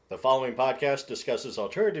The following podcast discusses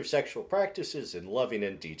alternative sexual practices in loving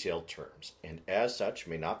and detailed terms, and as such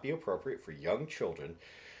may not be appropriate for young children,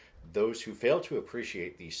 those who fail to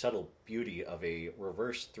appreciate the subtle beauty of a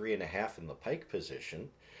reverse 3.5 in the pike position,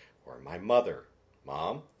 or my mother.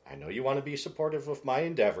 Mom, I know you want to be supportive of my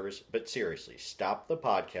endeavors, but seriously, stop the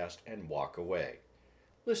podcast and walk away.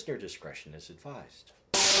 Listener discretion is advised.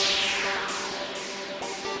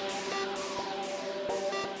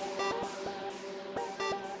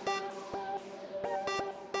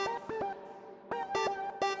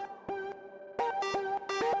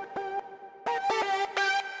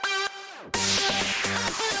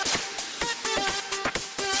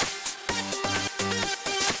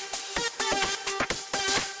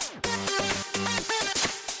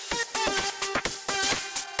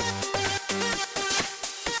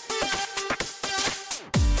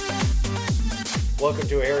 Welcome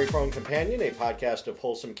to A Hairy Prone Companion, a podcast of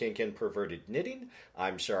wholesome kink and perverted knitting.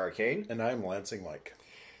 I'm Sir Arcane. And I'm Lansing Mike.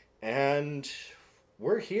 And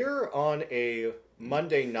we're here on a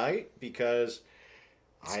Monday night because...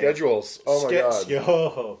 Schedules. Oh my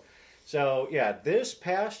God. So, yeah, this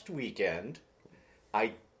past weekend,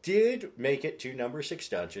 I did make it to number 6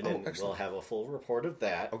 dungeon, and excellent. we'll have a full report of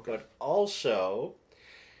that. Okay. But also,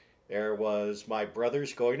 there was my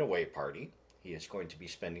brother's going away party. He is going to be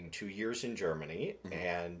spending 2 years in Germany,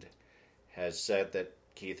 and has said that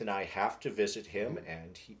Keith and I have to visit him,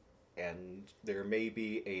 and there may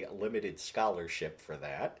be a limited scholarship for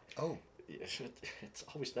that. Oh. It's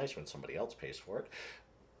always nice when somebody else pays for it.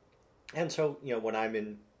 And so, when I'm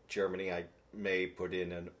in Germany, I may put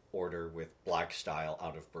in an order with Black Style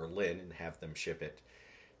out of Berlin and have them ship it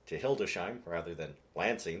to Hildesheim rather than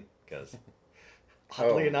Lansing, because...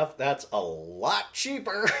 Oddly enough, that's a lot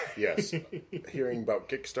cheaper. Yes. Hearing about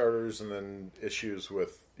Kickstarters and then issues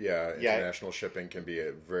with, international shipping can be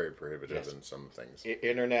very prohibitive in some things.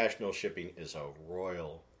 International shipping is a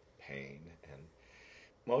royal pain. And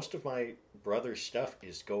most of my brother's stuff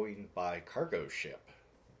is going by cargo ship.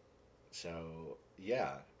 So,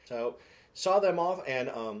 yeah. So, saw them off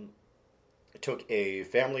and took a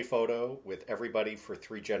family photo with everybody for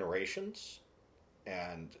 3 generations.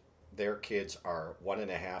 And... their kids are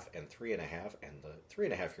 1.5 and 3.5, and the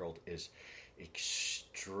 3.5-year-old is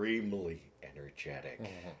extremely energetic.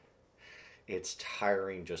 Mm-hmm. It's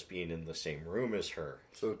tiring just being in the same room as her.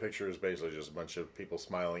 So the picture is basically just a bunch of people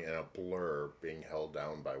smiling and a blur being held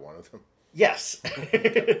down by one of them? Yes.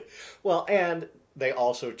 Well, and they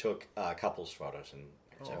also took couples photos, and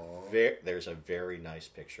there's a very nice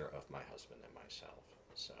picture of my husband and myself.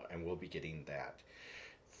 So, and we'll be getting that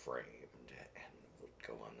framed.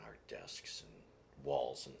 Go on our desks and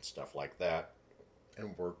walls and stuff like that.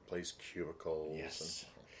 And workplace cubicles. Yes.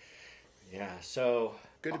 Yeah, so...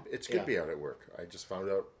 Good. It's good to be out at work. I just found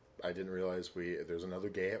out, I didn't realize there's another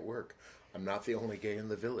gay at work. I'm not the only gay in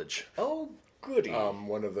the village. Oh, goody.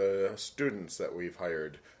 One of the students that we've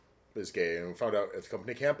hired is gay, and we found out at the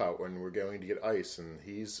company campout when we're going to get ice, and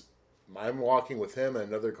I'm walking with him and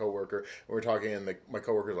another coworker, and we're talking, and my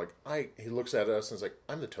coworker's like, he looks at us and is like,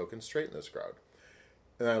 I'm the token straight in this crowd.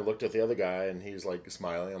 And I looked at the other guy, and he's, like,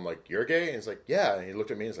 smiling. I'm like, you're gay? And he's like, yeah. And he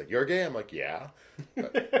looked at me and he's like, you're gay? I'm like, yeah.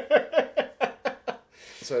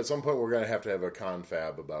 So at some point, we're going to have a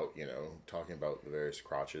confab about, talking about the various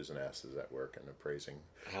crotches and asses at work and appraising.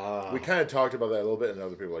 We kind of talked about that a little bit, and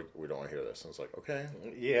other people were like, we don't want to hear this. And I was like, okay.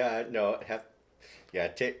 Yeah, no.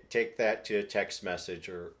 Take that to a text message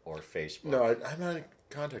or Facebook. No, I'm not in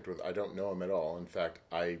contact with I don't know him at all. In fact,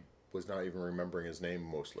 I was not even remembering his name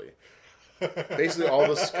mostly. Basically, all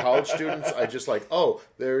the college students, I just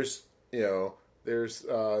there's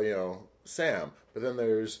Sam, but then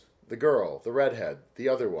there's the girl, the redhead, the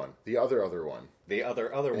other one, the other one. The other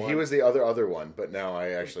one. He was the other one, but now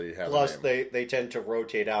I actually have Plus, a name. they tend to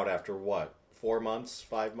rotate out after what? 4 months?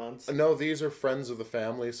 5 months? No, these are friends of the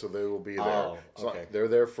family, so they will be there. Oh, okay. So they're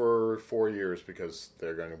there for 4 years because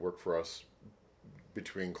they're going to work for us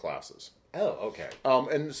between classes. Oh, okay.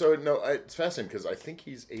 And so, no, it's fascinating because I think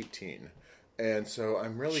he's 18. And so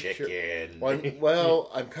I'm really Chicken.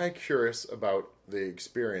 I'm kind of curious about the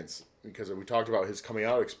experience because we talked about his coming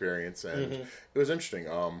out experience, and it was interesting.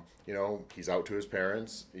 He's out to his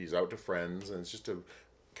parents, he's out to friends, and it's just a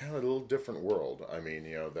kind of a little different world. I mean,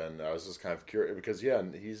 then I was just kind of curious because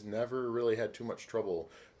he's never really had too much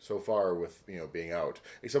trouble so far with being out,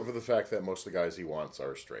 except for the fact that most of the guys he wants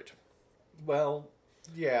are straight. Well,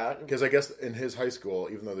 yeah, because I guess in his high school,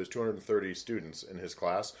 even though there's 230 students in his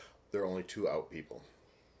class, there are only 2 out people.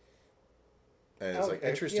 And it's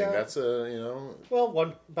interesting. Yeah. That's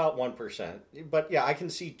Well, about 1%. But yeah, I can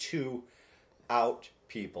see 2 out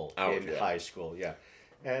people in high school. Yeah.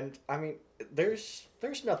 And I mean, there's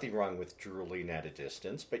nothing wrong with drooling at a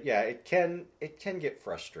distance, but yeah, it can get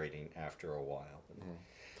frustrating after a while.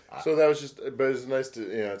 So that was just, but it's nice to,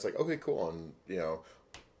 it's like, okay, cool, and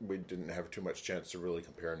we didn't have too much chance to really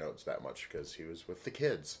compare notes that much because he was with the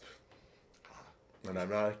kids, and I'm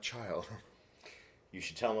not a child. You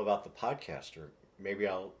should tell him about the podcast, or maybe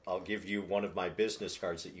I'll give you one of my business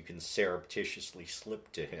cards that you can surreptitiously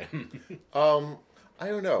slip to him. I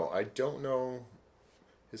don't know. I don't know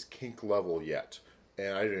his kink level yet.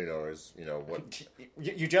 And I didn't know his, what...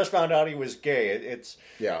 You just found out he was gay.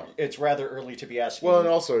 It's rather early to be asking. Well, and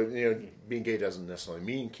also, being gay doesn't necessarily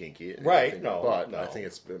mean kinky. Right, But I think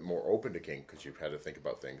it's a bit more open to kink because you've had to think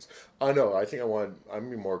about things. No, I think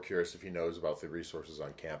I'm more curious if he knows about the resources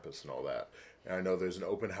on campus and all that. And I know there's an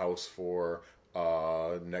open house for...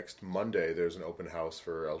 next Monday, there's an open house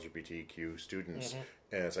for LGBTQ students. Mm-hmm.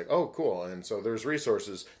 And it's like, oh, cool. And so there's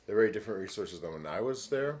resources. They're very different resources than when I was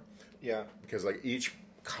there. Yeah. Because, each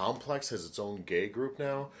complex has its own gay group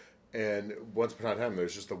now. And once upon a time,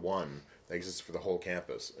 there's just the one that exists for the whole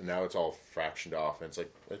campus. And now it's all fractioned off. And it's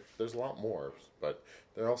like, there's a lot more. But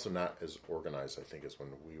they're also not as organized, I think, as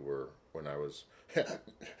when I was...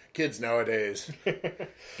 Kids nowadays.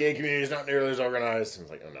 Gay community is not nearly as organized. And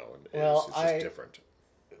it's like, oh, no. It's just different.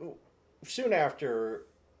 Soon after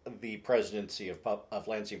the presidency of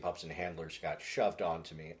Lansing Pups and Handlers got shoved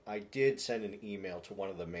onto me, I did send an email to one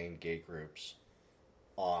of the main gay groups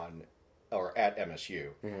at MSU,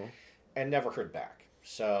 and never heard back.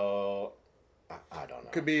 So I don't know.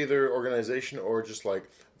 Could be either organization or just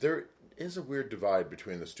there is a weird divide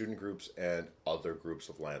between the student groups and other groups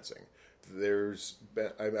of Lansing.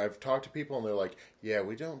 I've talked to people and they're like, yeah,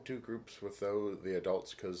 we don't do groups with the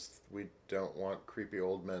adults because we don't want creepy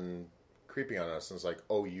old men creeping on us. And it's like,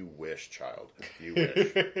 oh, you wish, child. You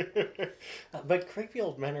wish. But creepy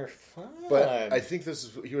old men are fun. But I think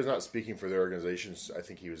he was not speaking for the organizations. I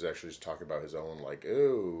think he was actually just talking about his own,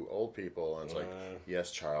 ooh, old people. And it's like,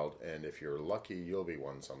 yes, child. And if you're lucky, you'll be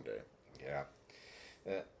one someday. Yeah.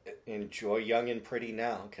 Enjoy young and pretty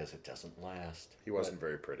now because it doesn't last. He wasn't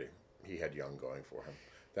very pretty. He had young going for him.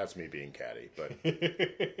 That's me being catty, but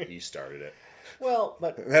he started it. Well,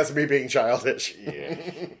 but... That's me being childish. Yeah.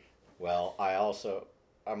 Well,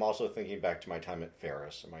 I'm also thinking back to my time at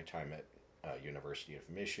Ferris and my time at University of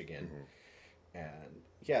Michigan. Mm-hmm. And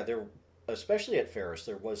yeah, especially at Ferris,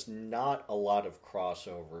 there was not a lot of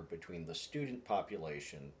crossover between the student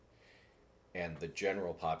population and the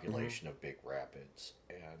general population of Big Rapids.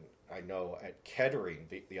 And I know at Kettering,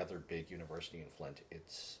 the other big university in Flint,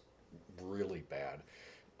 it's really bad.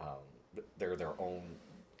 They're their own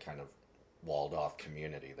kind of walled off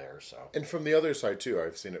community there. So, and from the other side too,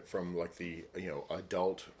 I've seen it from the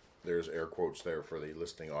adult. There's air quotes there for the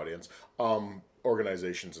listening audience.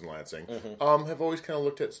 Organizations in Lansing have always kind of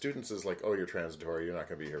looked at students as oh, you're transitory. You're not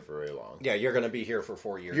going to be here for very long. Yeah, you're going to be here for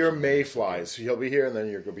 4 years. You're mayflies. You'll be here and then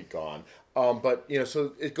you're going to be gone. But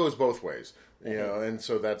so it goes both ways. You know, and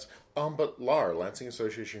so that's. But LAR, Lansing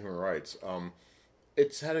Association of Human Rights.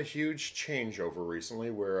 It's had a huge changeover recently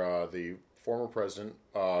where the former president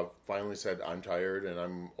finally said, I'm tired and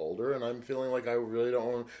I'm older and I'm feeling like I really don't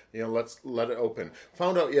want to, let's let it open.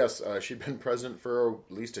 Found out, yes, she'd been president for at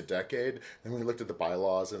least a decade. Then we looked at the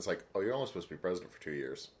bylaws and it's like, oh, you're only supposed to be president for 2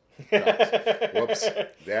 years. Whoops.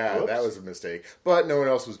 Yeah, Whoops. That was a mistake. But no one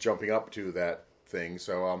else was jumping up to that thing.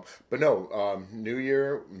 So, but no, new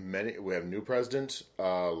year, we have new president,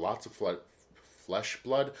 lots of flesh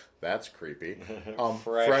blood, that's creepy.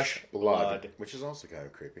 Fresh blood, which is also kind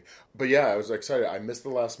of creepy. But yeah, I was excited. I missed the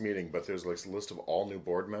last meeting, but there's a list of all new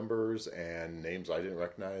board members and names I didn't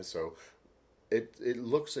recognize. So it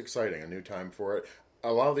looks exciting, a new time for it.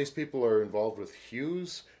 A lot of these people are involved with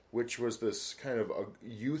Hughes, which was this kind of a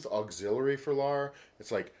youth auxiliary for LAR.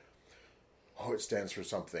 It's it stands for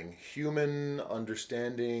something. Human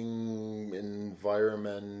Understanding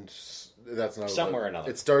Environment. That's not somewhere or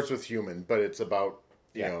another. It starts with human, but it's about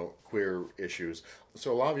queer issues.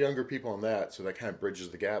 So a lot of younger people in that, so that kind of bridges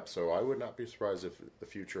the gap. So I would not be surprised if the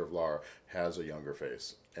future of LAR has a younger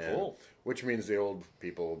face. And, cool. Which means the old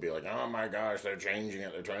people will be like, oh my gosh, they're changing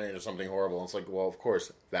it. They're turning it into something horrible. And it's like, well, of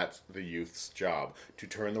course, that's the youth's job, to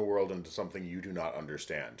turn the world into something you do not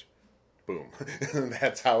understand. Boom.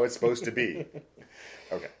 That's how it's supposed to be.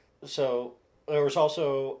 Okay. So there was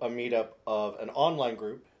also a meetup of an online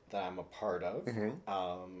group that I'm a part of.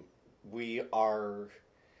 Mm-hmm. We are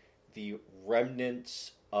the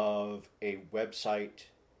remnants of a website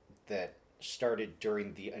that started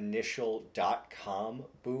during the initial .com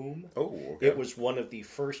boom. Oh, okay. It was one of the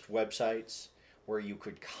first websites where you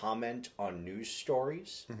could comment on news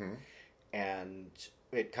stories. Mm-hmm. and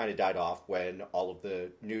it kind of died off when all of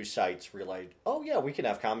the news sites realized, oh yeah, we can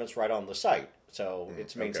have comments right on the site. So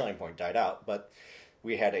its main selling point died out. But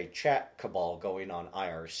we had a chat cabal going on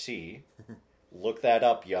IRC. Look that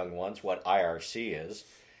up, young ones, what IRC is.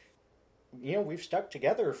 We've stuck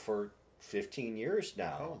together for 15 years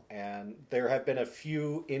now. And there have been a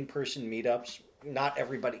few in-person meetups. Not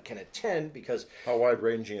everybody can attend because... How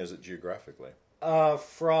wide-ranging is it geographically?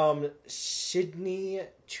 From Sydney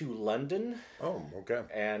to London. Oh, okay.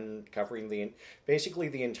 And covering basically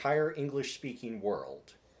the entire English-speaking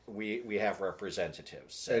world. We have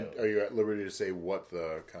representatives. So. And are you at liberty to say what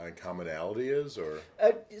the kind of commonality is, or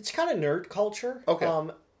it's kind of nerd culture. Okay.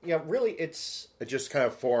 Really, it's it just kind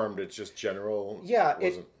of formed. It's just general. Yeah,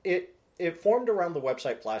 it formed around the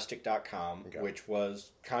website plastic.com, which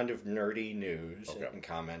was kind of nerdy news and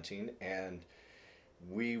commenting, and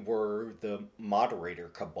we were the moderator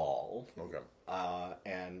cabal. Okay.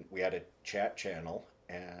 And we had a chat channel,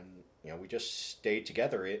 and we just stayed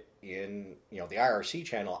together. The IRC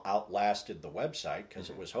channel outlasted the website because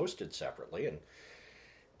it was hosted separately,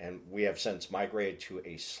 and we have since migrated to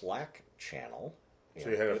a Slack channel. So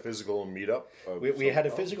you had a physical meetup? We had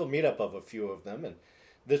a physical meetup of a few of them, and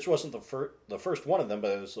this wasn't the first one of them,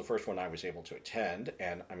 but it was the first one I was able to attend.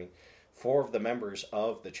 And 4 of the members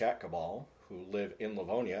of the chat cabal who live in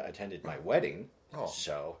Livonia attended my wedding. Oh.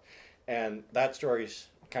 So, and that story's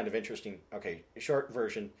kind of interesting. Okay, short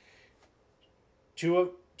version. Two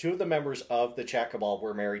of the members of the chat cabal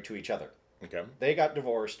were married to each other. Okay. They got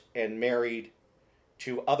divorced and married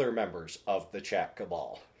to other members of the chat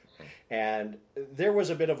cabal. And there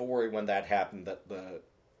was a bit of a worry when that happened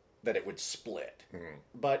that it would split.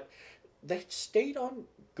 But they stayed on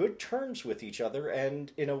good terms with each other,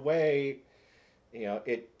 and in a way,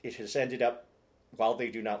 it has ended up, while they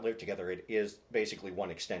do not live together, it is basically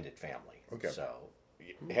one extended family. Okay. So,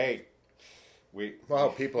 hey,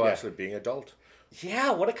 people actually being adult.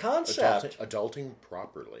 Yeah, what a concept. Adulting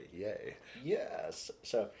properly. Yay. Yes.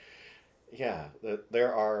 So, yeah,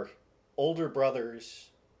 there are older brothers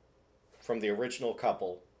from the original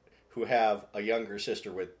couple who have a younger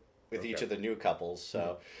sister with each of the new couples.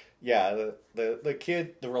 So, the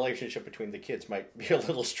relationship between the kids might be a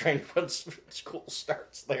little strained once school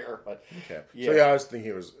starts there. But okay. Yeah. So, I was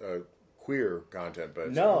thinking it was queer content, but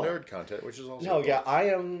it's nerd content, which is also cool. I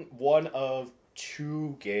am one of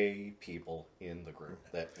 2 gay people in the group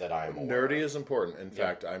that I am aware Nerdy of. is important. In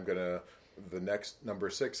fact, I'm going to... The next number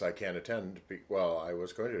 6 I can't attend. I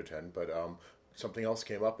was going to attend, but something else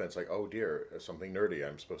came up, and it's like, oh dear, something nerdy.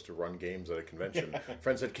 I'm supposed to run games at a convention.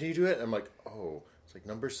 Friend said, can you do it? And I'm like, oh, it's like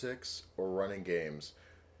number 6 or running games.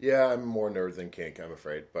 Yeah, I'm more nerd than kink, I'm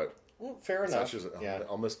afraid, but... Well, fair enough.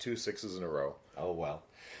 I'll miss 2 6s in a row. Oh, well.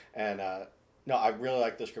 And, no, I really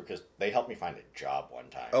like this group because they helped me find a job one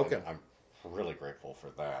time. Okay. I'm really grateful for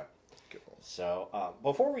that. Cool. So,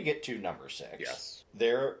 before we get to number 6,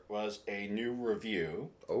 there was a new review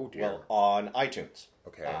on iTunes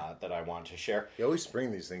that I want to share. You always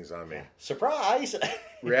spring these things on me. Surprise!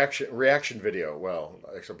 Reaction video. Well,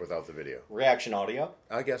 except without the video. Reaction audio?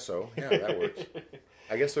 I guess so. Yeah, that works.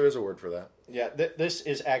 I guess there is a word for that. Yeah, this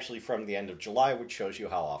is actually from the end of July, which shows you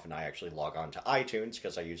how often I actually log on to iTunes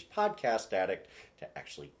because I use Podcast Addict to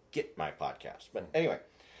actually get my podcast. But anyway...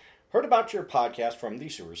 Heard about your podcast from the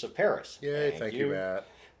sewers of Paris. Yay, thank you, Matt.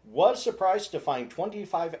 Was surprised to find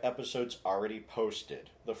 25 episodes already posted.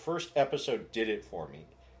 The first episode did it for me.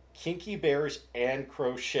 Kinky bears and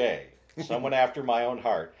crochet. Someone after my own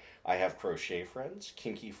heart. I have crochet friends,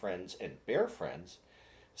 kinky friends, and bear friends.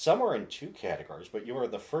 Some are in 2 categories, but you are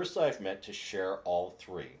the first I've met to share all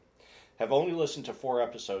 3. Have only listened to 4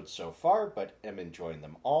 episodes so far, but am enjoying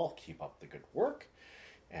them all. Keep up the good work.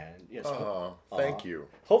 And yes, thank you.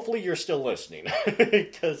 Hopefully you're still listening.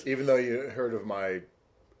 Even though you heard of my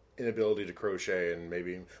inability to crochet and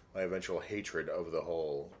maybe my eventual hatred of the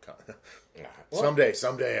whole...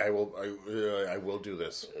 Someday I will do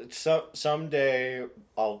this. So someday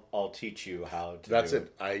I'll teach you how to That's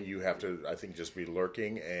it. You have to, I think, just be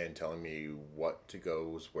lurking and telling me what to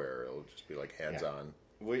goes where. It'll just be like hands-on.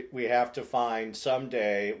 We have to find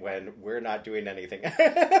someday when we're not doing anything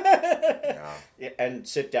and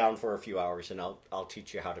sit down for a few hours, and I'll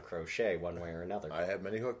teach you how to crochet one way or another. I have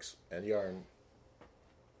many hooks and yarn.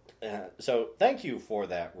 So thank you for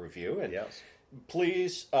that review, and yes.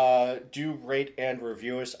 Please do rate and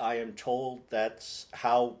review us. I am told that's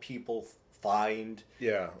how people find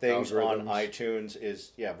things on iTunes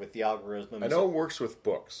is with the algorithms. I know it works with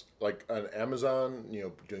books, like on Amazon,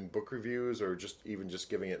 doing book reviews or just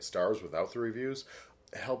giving it stars without the reviews.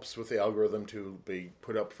 It helps with the algorithm to be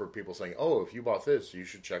put up for people saying, oh, if you bought this, you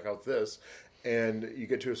should check out this. and you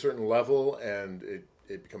get to a certain level, and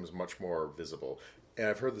it becomes much more visible. And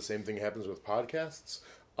I've heard the same thing happens with podcasts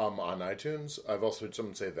on iTunes. I've also heard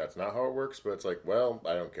someone say that's not how it works, but it's like, well,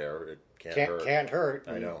 I don't care. It Can't hurt.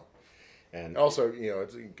 I know. And also,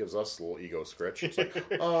 it gives us a little ego scratch. It's like,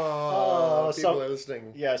 oh, people are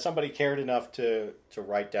listening. Yeah, somebody cared enough to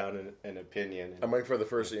write down an opinion. I'm waiting for the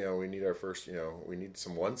first, we need our first, we need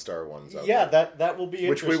some 1-star ones out there. Yeah, that will be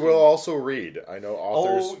which interesting. we will also read. I know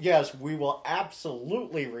authors. Oh, yes, we will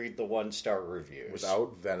absolutely read the 1-star reviews.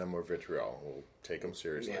 Without venom or vitriol. We'll take them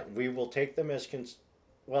seriously. Yeah, we will take them as...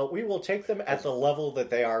 we will take them at the level that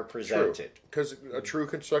they are presented. Because a true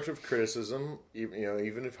constructive criticism,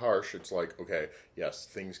 even if harsh, it's like, okay, yes,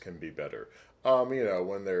 things can be better.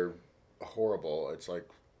 When they're horrible, it's like,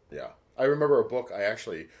 yeah. I remember a book I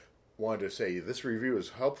actually wanted to say, this review is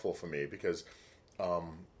helpful for me because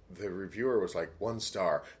the reviewer was like, 1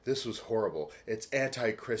 star, this was horrible. It's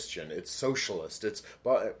anti-Christian, it's socialist,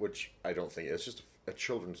 which I don't think, it's just a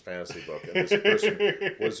children's fantasy book. And this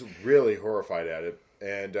person was really horrified at it.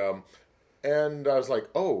 And I was like,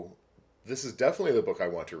 oh, this is definitely the book I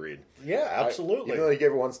want to read. Yeah, absolutely. Even though he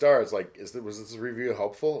gave it 1 star, it's like, was this review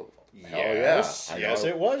helpful? Yes, hell yeah. Yes,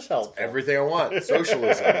 it was helpful. It's everything I want.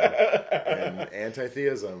 Socialism and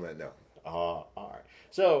anti-theism. And no. All right.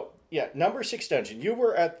 So, yeah, number 6 dungeon. You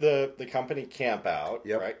were at the company camp out,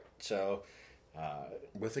 right? So,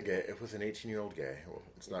 with an 18-year-old gay. Well,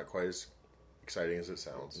 it's not quite as exciting as it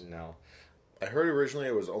sounds. No. I heard originally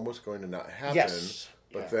it was almost going to not happen. Yes.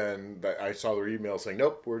 But then I saw the email saying,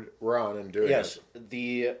 nope, we're on and doing it. Yes.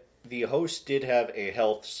 The host did have a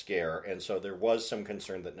health scare, and so there was some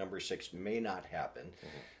concern that number 6 may not happen.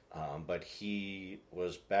 Mm-hmm. But he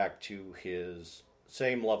was back to his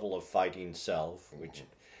same level of fighting self, which,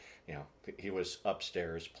 he was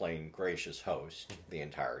upstairs playing gracious host the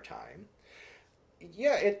entire time.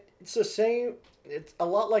 Yeah, it's the same. It's a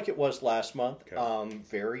lot like it was last month. Okay.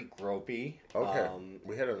 Very gropey. Okay.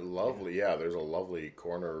 We had a lovely, there's a lovely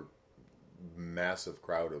corner, massive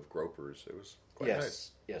crowd of gropers. It was quite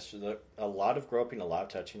nice. Yes, a lot of groping, a lot of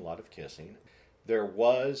touching, a lot of kissing. There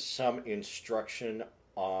was some instruction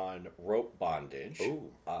on rope bondage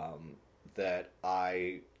that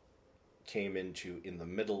I came into in the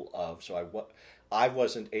middle of, so I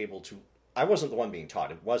wasn't able to. I wasn't the one being taught.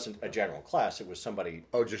 It wasn't a general class. It was somebody...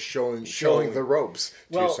 Oh, just showing the ropes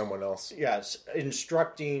to someone else. Yes,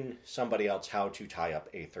 instructing somebody else how to tie up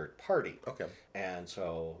a third party. Okay. And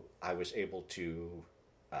so I was able to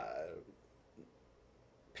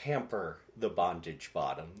pamper the bondage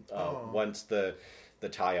bottom once the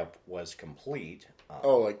tie-up was complete.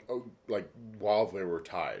 Like while they were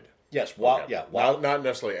tied. Yes, while not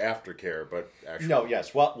necessarily aftercare, but actually... No,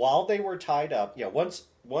 yes, while they were tied up,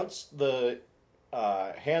 once the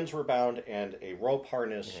hands were bound and a rope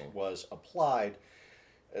harness was applied,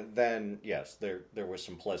 then, yes, there was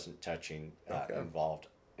some pleasant touching involved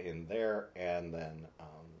in there. And then,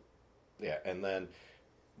 and then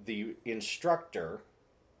the instructor,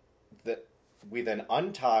 that we then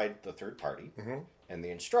untied the third party, and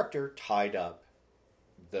the instructor tied up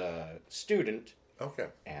the student. Okay.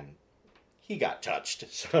 And he got touched.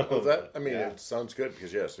 So it sounds good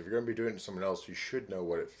because if you're going to be doing it to someone else, you should know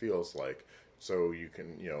what it feels like, so you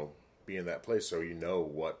can be in that place, so you know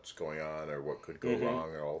what's going on or what could go wrong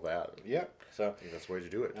or all that. Yeah, so I think that's the way to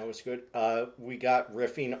do it. That was good. We got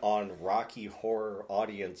riffing on Rocky Horror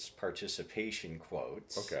audience participation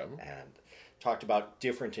quotes. Okay, and talked about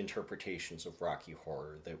different interpretations of Rocky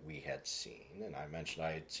Horror that we had seen, and I mentioned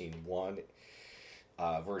I had seen one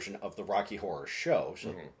version of the Rocky Horror show,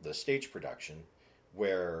 so the stage production,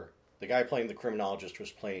 where the guy playing the criminologist was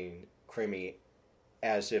playing Crimmy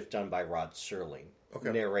as if done by Rod Serling,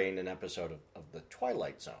 narrating an episode of The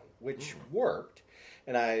Twilight Zone, which worked.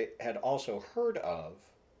 And I had also heard of,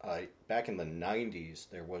 back in the 90s,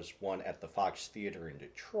 there was one at the Fox Theater in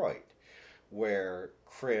Detroit, where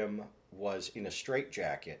Crim was in a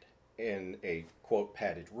straitjacket in a, quote,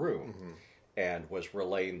 padded room, and was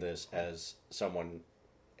relaying this as someone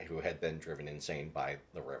who had been driven insane by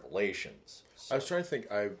the revelations. So, I was trying to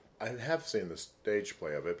think. I have seen the stage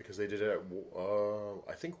play of it because they did it at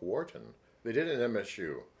I think Wharton. They did it in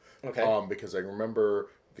MSU. Okay. Because I remember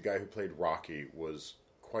the guy who played Rocky was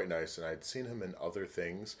quite nice, and I'd seen him in other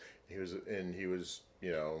things. He was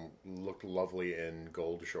looked lovely in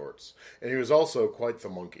gold shorts, and he was also quite the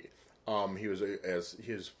monkey. He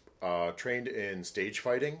was trained in stage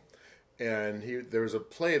fighting. And there was a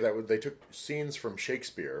play that they took scenes from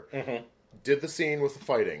Shakespeare, did the scene with the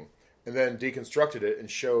fighting, and then deconstructed it and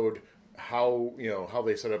showed how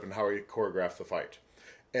they set up and how he choreographed the fight.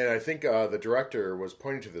 And I think the director was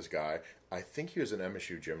pointing to this guy. I think he was an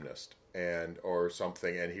MSU gymnast. and or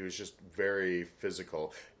something, and he was just very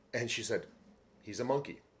physical. And she said, he's a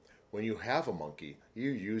monkey. When you have a monkey,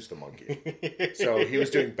 you use the monky. So he was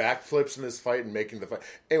doing backflips in this fight and making the fight.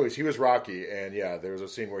 Anyways, he was Rocky, and yeah, there was a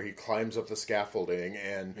scene where he climbs up the scaffolding,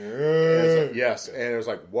 and yes, and it was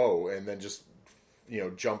like, whoa, and then just,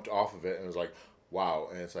 jumped off of it, and it was like, wow.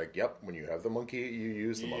 And it's like, yep, when you have the monkey, you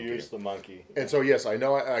use the monkey. You use the monkey. And so, yes, I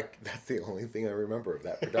know that's the only thing I remember of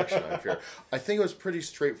that production, I fear. I think it was pretty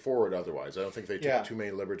straightforward otherwise. I don't think they took too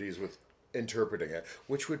many liberties with interpreting it,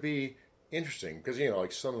 which would be interesting, because,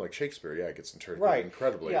 like something like Shakespeare, it gets interpreted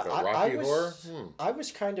incredibly. Yeah, but Rocky Horror? I was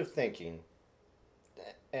kind of thinking,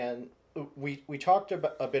 and we talked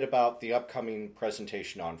a bit about the upcoming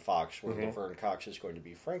presentation on Fox, where Laverne Cox is going to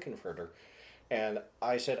be Frankenfurter. And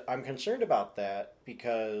I said, I'm concerned about that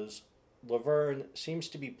because Laverne seems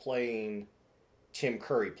to be playing Tim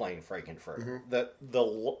Curry playing Frankenfurter.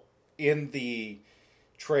 In the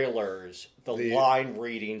trailers, the line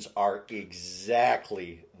readings are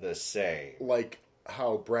exactly the same. Like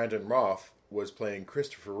how Brandon Roth was playing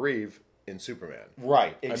Christopher Reeve in Superman.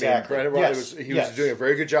 Right, exactly. I mean, Brandon Roth was doing a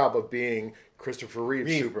very good job of being Christopher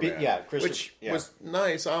Reeve's Superman. Which was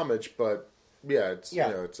nice homage, but it's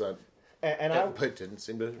not... but it didn't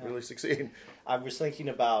seem to really succeed. I was thinking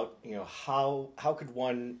about, how could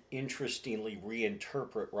one interestingly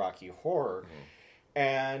reinterpret Rocky Horror,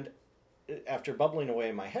 and after bubbling away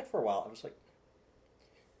in my head for a while, I was like,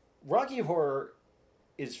 Rocky Horror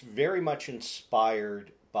is very much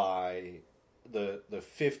inspired by the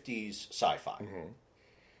 50s sci-fi.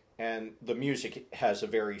 And the music has a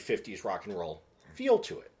very 50s rock and roll feel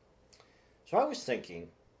to it. So I was thinking,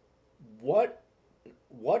 what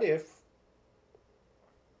if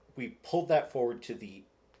we pulled that forward to the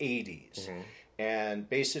 80s and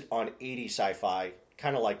base it on 80s sci-fi,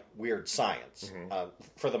 kind of like Weird Science,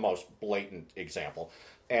 for the most blatant example,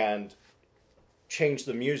 and change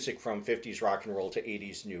the music from 50s rock and roll to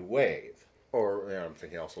 80s new wave. Or, I'm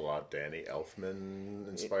thinking also a lot of Danny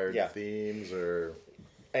Elfman-inspired themes,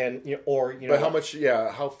 But how much,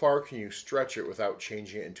 how far can you stretch it without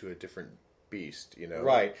changing it into a different beast,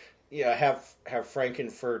 Right. Yeah, have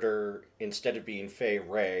Frankenfurter, instead of being Fay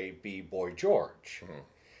Ray, be Boy George.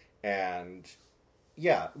 And,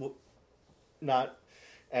 the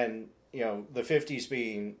 50s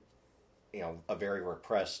being, a very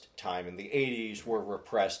repressed time, and the 80s were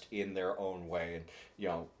repressed in their own way. And,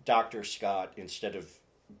 Dr. Scott, instead of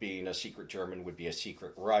being a secret German, would be a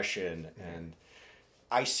secret Russian. And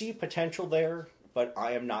I see potential there, but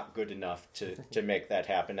I am not good enough to make that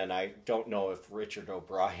happen, and I don't know if Richard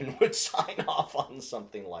O'Brien would sign off on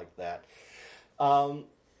something like that.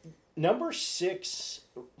 Number 6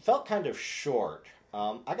 felt kind of short.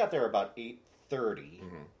 I got there about 8:30,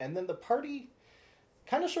 and then the party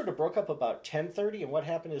kind of sort of broke up about 10:30, and what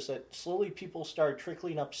happened is that slowly people started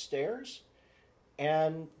trickling upstairs,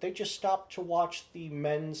 and they just stopped to watch the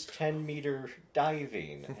men's 10-meter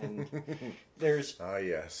diving. And there's...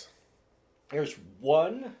 yes. There's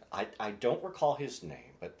one, I don't recall his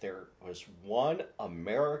name, but there was one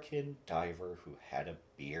American diver who had a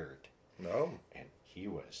beard. No. And he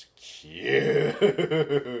was cute.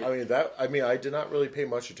 I did not really pay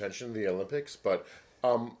much attention to the Olympics, but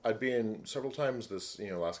I'd be in several times this,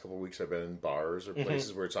 last couple of weeks I've been in bars or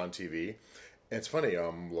places where it's on TV. And it's funny,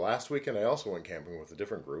 last weekend I also went camping with a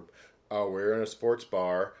different group. We were in a sports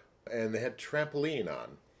bar, and they had trampoline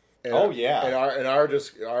on. And, and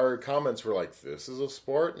our comments were like, "This is a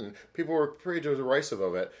sport," and people were pretty derisive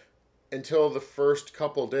of it until the first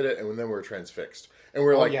couple did it, and then we were transfixed, and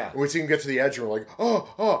we were we see him get to the edge, and we're like,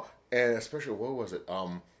 "Oh!" And especially, what was it?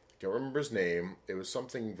 Don't remember his name. It was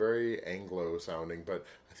something very Anglo sounding, but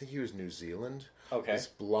I think he was New Zealand. Okay, this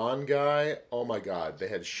blonde guy. Oh my God! They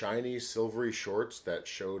had shiny, silvery shorts that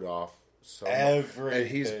showed off. So everything.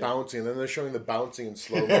 And he's bouncing, and then they're showing the bouncing in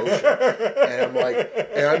slow motion, and I'm like,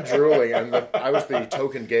 and I'm drooling, and I was the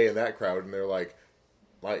token gay in that crowd, and they're like,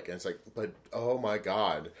 Mike, and it's like, but oh my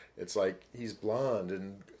God, it's like he's blonde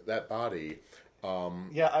and that body.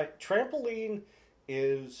 Trampoline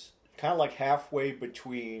is kind of like halfway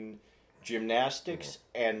between gymnastics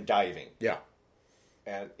and diving. Yeah.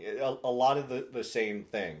 And a lot of the same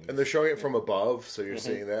things. And they're showing it from above, so you're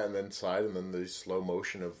seeing that, and then side, and then the slow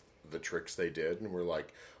motion of the tricks they did, and we're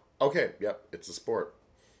like, okay, yep, it's a sport.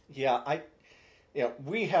 Yeah,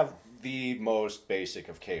 we have the most basic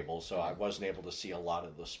of cable, so I wasn't able to see a lot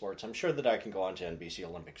of the sports. I'm sure that I can go on to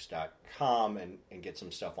NBCOlympics.com and get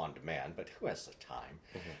some stuff on demand, but who has the time?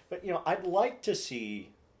 But, I'd like to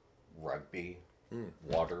see rugby,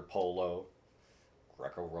 water polo,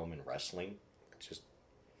 Greco-Roman wrestling. Just,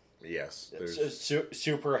 yes.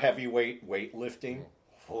 Super heavyweight weightlifting.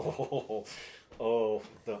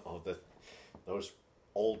 Those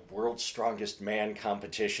old World's Strongest Man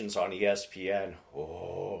competitions on ESPN.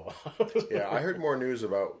 Oh. Yeah, I heard more news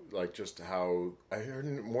about I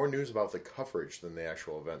heard more news about the coverage than the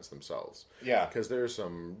actual events themselves. Yeah. Because there's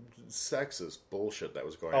some sexist bullshit that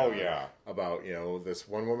was going on. Oh, yeah. About, this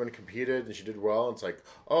one woman competed and she did well. And it's like,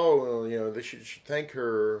 oh, they should thank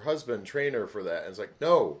her husband, trainer, for that. And it's like,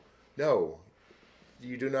 no,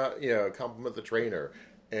 you do not, compliment the trainer.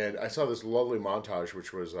 And I saw this lovely montage,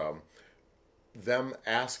 which was them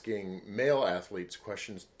asking male athletes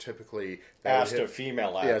questions typically asked a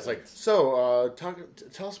female athlete. Yeah, it's like, so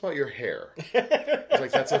tell us about your hair. It's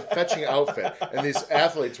like, that's a fetching outfit. And these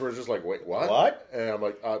athletes were just like, wait, what? What? And I'm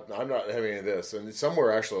like, I'm not having any of this. And some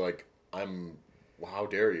were actually like, how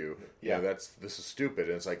dare you? Yeah, this is stupid.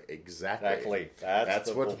 And it's like, exactly.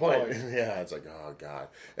 That's what the point. Yeah, it's like, oh god.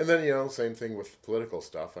 And then same thing with political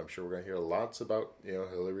stuff. I'm sure we're gonna hear lots about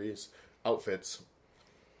Hillary's outfits.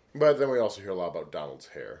 But then we also hear a lot about Donald's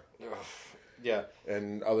hair. Yeah.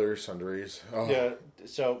 And other sundries. Oh. Yeah.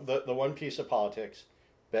 So the one piece of politics,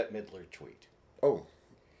 Bette Midler tweet. Oh.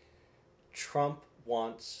 Trump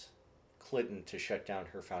wants Clinton to shut down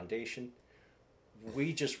her foundation.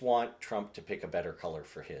 We just want Trump to pick a better color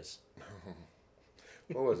for his.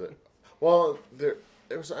 What was it? Well, there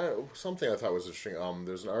was something I thought was interesting.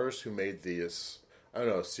 There's an artist who made these, I don't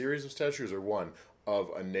know, a series of statues or one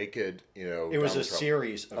of a naked, It was Donald a Trump.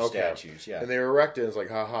 series of statues, yeah. And they were erected, and it's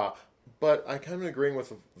like, haha. But I kind of agreeing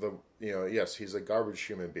with the yes, he's a garbage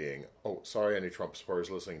human being. Oh, sorry, any Trump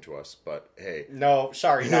supporters listening to us, but hey. No,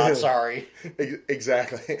 sorry, not sorry.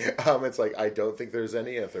 Exactly. It's like, I don't think there's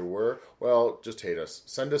any. If there were, well, just hate us.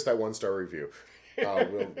 Send us that 1-star review.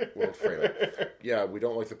 We'll frame it. Yeah, we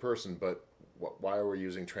don't like the person, but why are we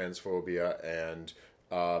using transphobia and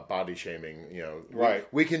body shaming? Right.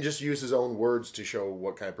 We can just use his own words to show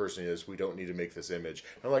what kind of person he is. We don't need to make this image.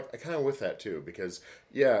 And I kind of with that too, because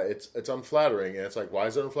it's unflattering, and it's like, why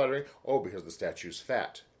is it unflattering? Oh, because the statue's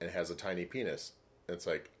fat and it has a tiny penis. And it's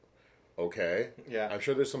like, okay, yeah, I'm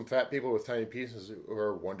sure there's some fat people with tiny penises who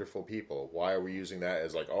are wonderful people. Why are we using that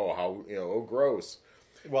as like, oh, how gross?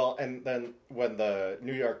 Well, and then when the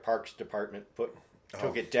New York Parks Department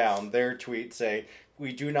took it down, their tweet say,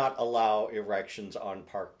 "We do not allow erections on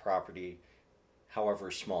park property,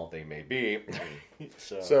 however small they may be."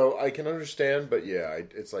 So I can understand, but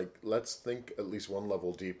it's like, let's think at least one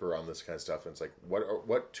level deeper on this kind of stuff. And it's like,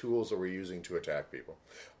 what tools are we using to attack people?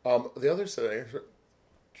 The other side,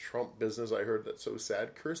 Trump business, I heard that's so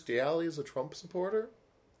sad. Kirstie Alley is a Trump supporter.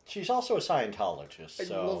 She's also a Scientologist.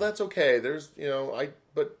 So. Well, that's okay. There's,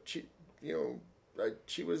 but she,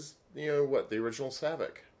 she was, the original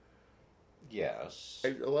Savick. Yes.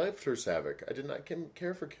 I loved her Savick. I did not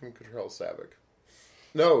care for Kim Cattrall Savick.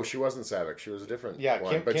 No, she wasn't Savick. She was a different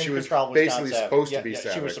one. But Kim she was Cattrall basically not supposed to be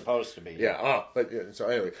Savick. She was supposed to be. Yeah. So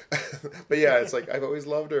anyway. But yeah, it's like, I've always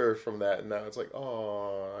loved her from that, and now it's like,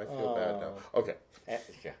 oh, I feel bad now. Okay.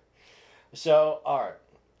 Yeah. So, all right.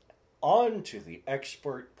 On to the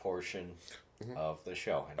expert portion of the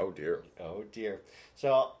show. Oh, dear. Oh, dear.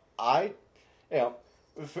 So,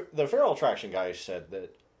 the Feral Attraction guy said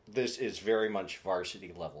that this is very much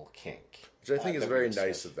varsity level kink. Which I think is very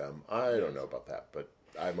nice of them. I don't know about that, but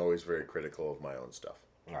I'm always very critical of my own stuff.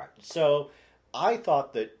 All right. So, I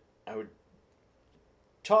thought that I would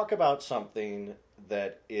talk about something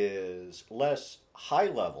that is less high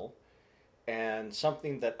level and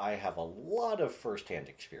something that I have a lot of firsthand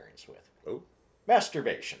experience with. Oh.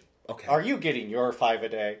 Masturbation. Okay. Are you getting your 5 a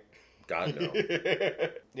day? God, no.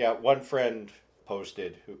 Yeah, one friend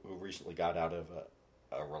posted, who recently got out of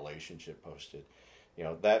a relationship, posted,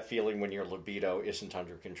 that feeling when your libido isn't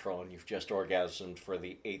under control and you've just orgasmed for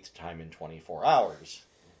the 8th time in 24 hours.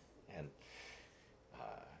 And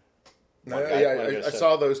I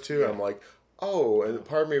saw those too. Yeah. And I'm like, oh, and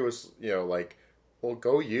part of me was, like, well,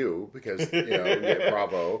 go you, because, yeah,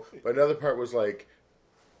 bravo. But another part was like,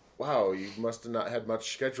 wow, you must have not had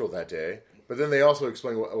much scheduled that day. But then they also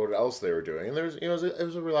explained what else they were doing. And there was, it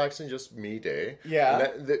was a relaxing, just me day. Yeah.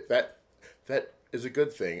 And that is a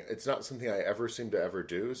good thing. It's not something I ever seem to ever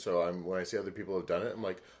do. So when I see other people have done it, I'm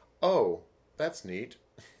like, oh, that's neat.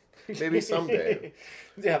 Maybe someday.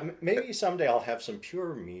 Yeah, maybe someday I'll have some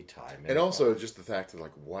pure me time. And also just the fact that,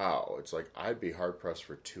 like, wow, it's like I'd be hard-pressed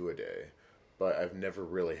for 2 a day. But I've never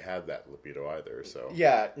really had that libido either, so...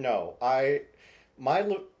 Yeah, no,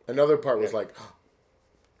 Another part was like, oh,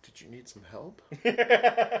 did you need some help?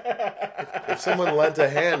 if someone lent a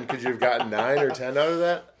hand, could you have gotten 9 or 10 out of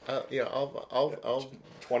that? I'll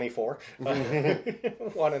 24.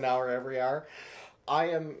 1 an hour every hour. I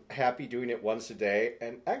am happy doing it once a day,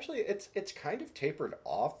 and actually, it's kind of tapered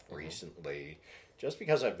off recently, just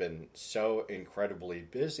because I've been so incredibly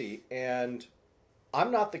busy, and I'm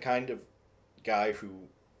not the kind of guy who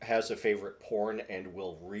has a favorite porn and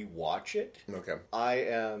will rewatch it. Okay. I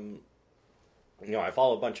am, I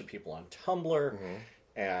follow a bunch of people on Tumblr,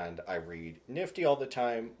 and I read Nifty all the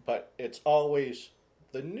time, but it's always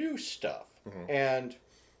the new stuff. And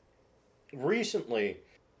recently,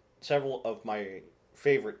 several of my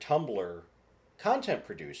favorite Tumblr content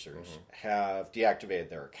producers have deactivated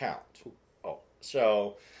their account.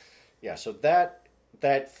 So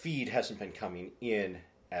that feed hasn't been coming in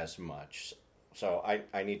as much. So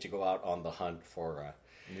I need to go out on the hunt for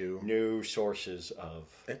new sources of...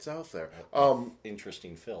 It's out there.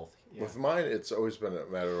 Interesting filth. Yeah. With mine, it's always been a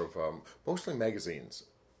matter of mostly magazines.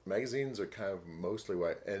 Magazines are kind of mostly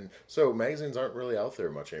what... And so magazines aren't really out there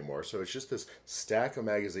much anymore. So it's just this stack of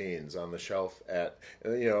magazines on the shelf and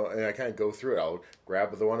I kind of go through it. I'll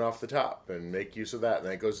grab the one off the top and make use of that. And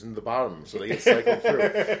then it goes into the bottom. So they get cycled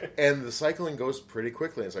through. And the cycling goes pretty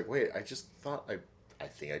quickly. And it's like, wait, I just thought I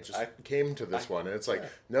think I just came to this one. And it's like,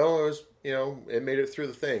 no, it was, it made it through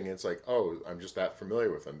the thing. And it's like, oh, I'm just that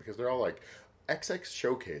familiar with them. Because they're all like, XX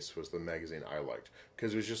Showcase was the magazine I liked.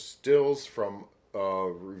 Because it was just stills from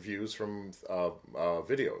reviews from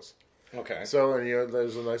videos. Okay. So, and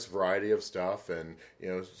there's a nice variety of stuff and,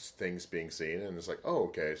 things being seen. And it's like, oh,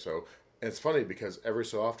 okay. So, and it's funny because every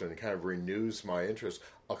so often it kind of renews my interest.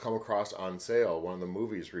 I'll come across on sale one of the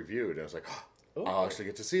movies reviewed. And it's like, oh, I'll actually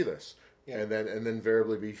get to see this. Yeah. And then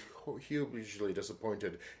invariably be hugely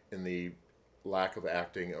disappointed in the lack of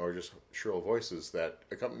acting or just shrill voices that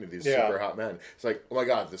accompany these super hot men. It's like, oh my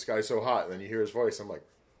God, this guy's so hot. And then you hear his voice. I'm like,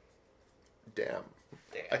 damn.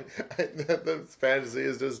 The fantasy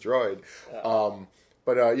is destroyed.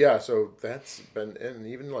 So that's been, and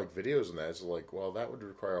even like videos and that, it's like, well, that would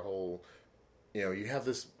require a whole, you have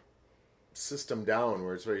this system down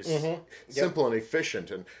where it's very simple and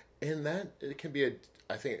efficient. And that, it can be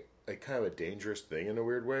I think, a kind of a dangerous thing in a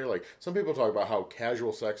weird way. Like, some people talk about how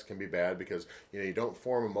casual sex can be bad because, you don't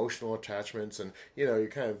form emotional attachments and, you're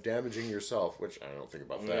kind of damaging yourself, which I don't think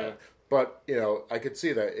about that. But, I could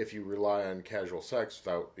see that if you rely on casual sex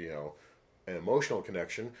without, an emotional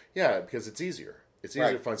connection, because it's easier. It's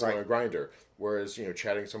easier to find someone on a Grindr. Whereas,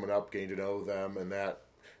 chatting someone up, getting to know them, and that,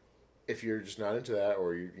 if you're just not into that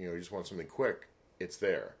or, you just want something quick, it's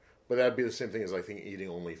there. But that'd be the same thing as, I think, eating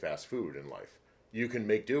only fast food in life. You can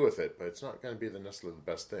make do with it, but it's not going to be necessarily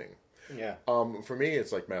the best thing. Yeah. For me,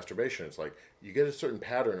 it's like masturbation. It's like you get a certain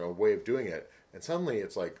pattern or way of doing it, and suddenly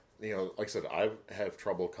it's like, like I said, I have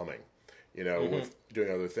trouble coming, with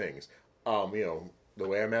doing other things. The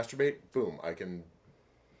way I masturbate, boom, I can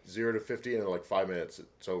 0 to 50 in like 5 minutes.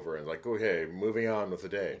 It's over, and like, okay, moving on with the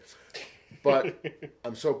day. But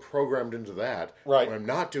I'm so programmed into that. Right. When I'm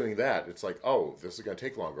not doing that, it's like, oh, this is going to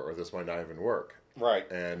take longer, or this might not even work. Right.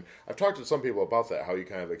 And I've talked to some people about that, how you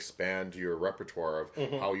kind of expand your repertoire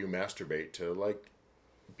of how you masturbate to, like,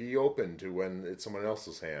 be open to when it's someone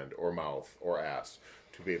else's hand or mouth or ass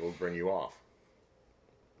to be able to bring you off.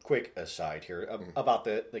 Quick aside here about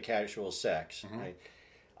the casual sex.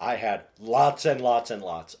 I had lots and lots and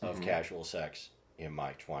lots of casual sex in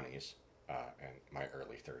my 20s and my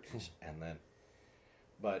early 30s.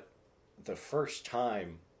 But the first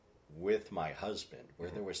time with my husband, where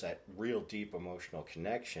there was that real deep emotional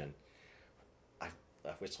connection, I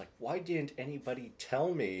was like, why didn't anybody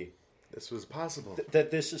tell me this was possible?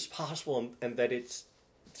 That this is possible and that it's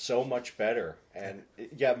so much better. And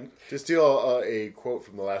to steal a quote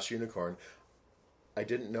from The Last Unicorn, I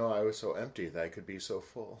didn't know I was so empty that I could be so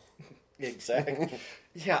full. Exactly.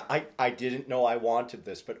 I didn't know I wanted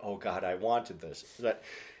this, but oh God, I wanted this. But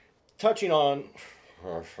touching on...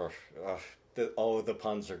 the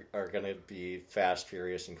puns are going to be fast,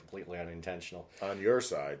 furious, and completely unintentional. On your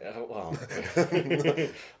side. Well,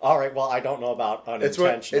 all right. Well, I don't know about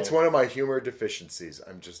unintentional. It's one of my humor deficiencies.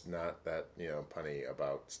 I'm just not that punny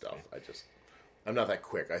about stuff. I'm not that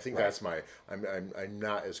quick. I think that's my. I'm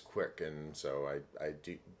not as quick, and so I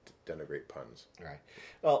denigrate puns. Right.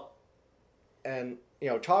 Well, and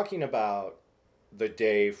talking about the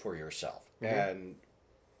day for yourself and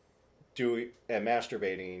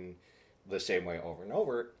masturbating the same way over and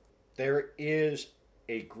over, there is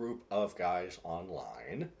a group of guys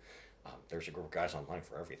online. There's a group of guys online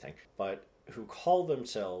for everything, but who call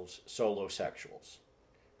themselves solosexuals,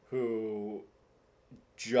 who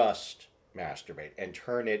just masturbate and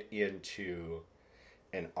turn it into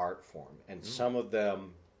an art form. And some of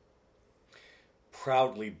them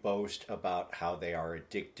proudly boast about how they are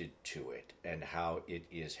addicted to it and how it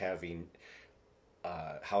is having,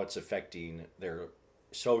 how it's affecting their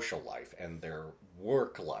social life and their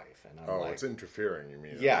work life. And I'm like, it's interfering, you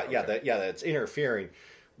mean? yeah, Okay. that's interfering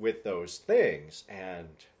with those things. And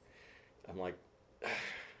I'm like,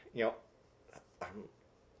 you know,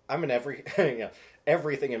 I'm in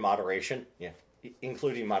everything in moderation,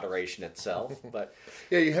 including moderation itself. But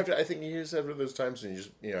Yeah, you have to. I think you just have those times when you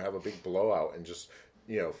just have a big blowout and just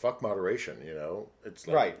fuck moderation. It's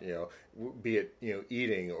like, right. Be it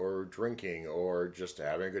eating or drinking or just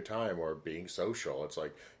having a good time or being social. It's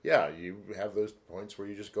like, yeah, you have those points where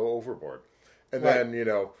you just go overboard, and right.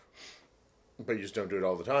 then but you just don't do it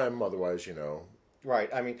all the time. Otherwise, right.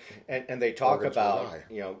 I mean, and they talk about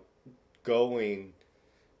going,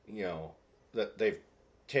 that they've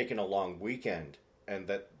taken a long weekend and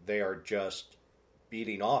that they are just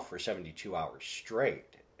beating off for 72 hours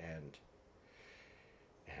straight, and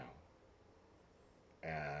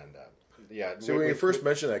So when you first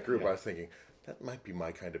mentioned that group, I was thinking that might be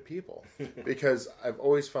my kind of people, because I've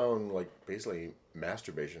always found basically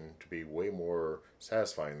masturbation to be way more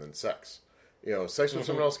satisfying than sex. Sex with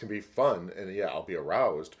someone else can be fun, and I'll be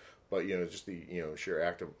aroused. But just the sheer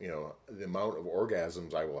act of the amount of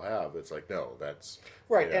orgasms I will have, it's like, no, that's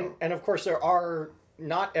right. And of course there are,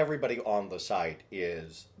 not everybody on the site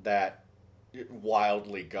is that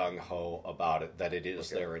wildly gung ho about it that it is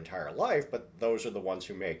their entire life, but those are the ones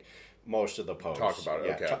who make most of the posts. Talk about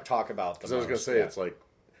it. Okay. Talk about the. Because I was going to say, it's like,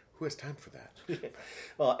 who has time for that?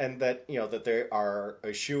 Well, and that that they are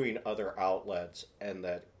eschewing other outlets, and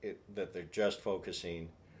that they're just focusing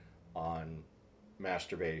on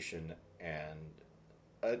masturbation,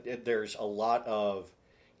 and there's a lot of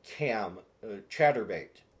chatterbait,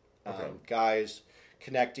 guys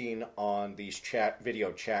connecting on these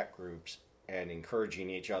video chat groups and encouraging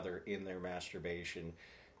each other in their masturbation.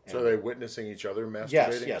 So are they witnessing each other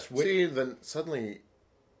masturbating? Yes. See, then suddenly,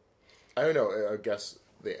 I don't know, I guess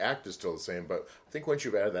the act is still the same, but I think once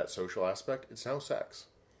you've added that social aspect, it's now sex.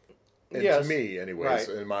 And to me, anyways,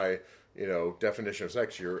 in my definition of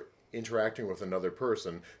sex, you're interacting with another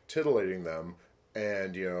person, titillating them,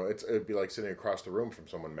 and it'd be like sitting across the room from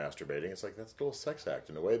someone masturbating. It's like, that's still a sex act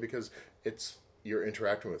in a way, because you're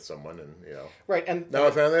interacting with someone, and right. And now,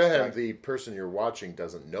 if on the other hand, the person you're watching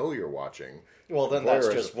doesn't know you're watching, well, then that's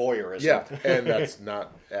just voyeurism. Yeah, and that's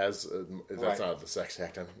not that's not the sex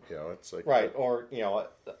act. It's like, right, or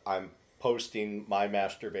I'm posting my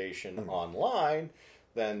masturbation online,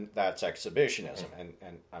 then that's exhibitionism, and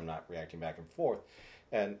I'm not reacting back and forth.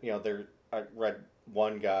 And I read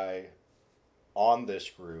one guy on this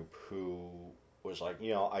group who was like,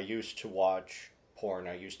 I used to watch porn,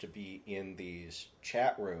 I used to be in these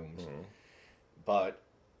chat rooms, but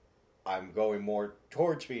I'm going more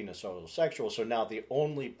towards being a social sexual, so now the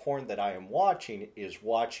only porn that I am watching is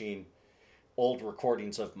watching old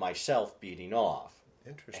recordings of myself beating off.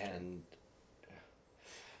 Interesting. And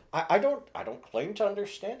I don't claim to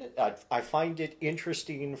understand it. I find it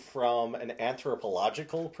interesting from an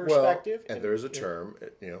anthropological perspective. Well, and there's a term,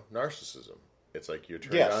 narcissism. It's like you're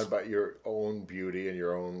turned on by your own beauty and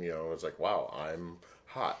your own, it's like, wow, I'm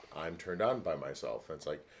hot. I'm turned on by myself. And it's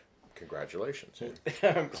like, congratulations.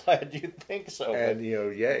 I'm glad you think so. And,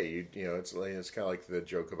 yay. It's kind of like the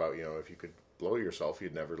joke about, if you could blow yourself,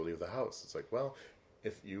 you'd never leave the house. It's like, well,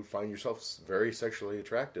 if you find yourself very sexually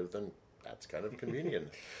attractive, then that's kind of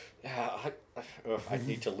convenient. Yeah, I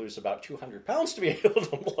need to lose about 200 pounds to be able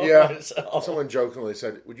to blow myself. Someone jokingly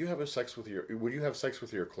said, "Would you have sex with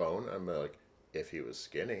your clone?" I'm like, if he was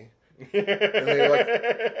skinny. And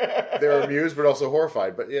they're amused but also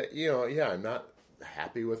horrified. But I'm not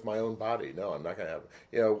happy with my own body. No, I'm not gonna have.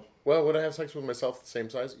 Well, would I have sex with myself the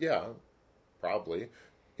same size? Yeah, probably.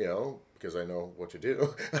 Because I know what to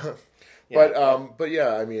do. But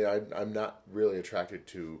yeah, I mean, I'm not really attracted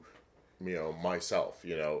to, myself.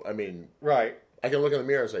 I mean, right. I can look in the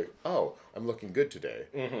mirror and say, "Oh, I'm looking good today,"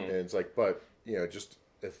 and it's like, but just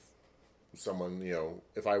if someone,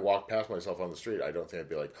 if I walk past myself on the street, I don't think I'd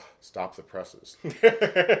be like, "Stop the presses."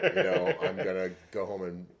 I'm gonna go home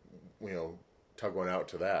and tug one out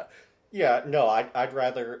to that. Yeah, no, I'd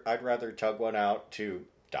rather tug one out to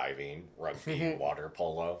diving, rugby, water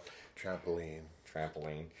polo, trampoline,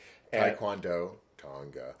 taekwondo,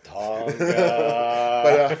 Tonga.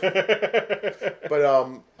 but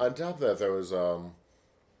on top of that, there was so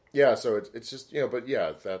it's just but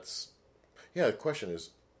that's the question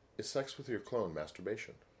is sex with your clone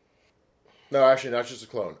masturbation? No, actually, not just a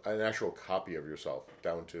clone, an actual copy of yourself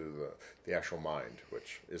down to the actual mind,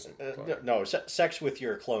 which isn't. No, sex with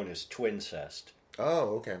your clone is twincest.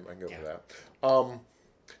 Oh, okay, I can go for that.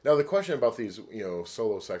 Now the question about these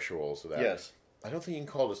solo sexuals, yes. I don't think you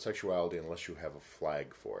can call it a sexuality unless you have a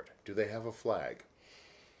flag for it. Do they have a flag?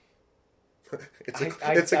 It's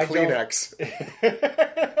a Kleenex.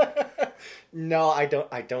 No, I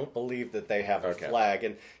don't believe that they have a flag.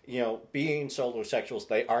 And, being solosexuals,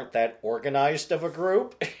 they aren't that organized of a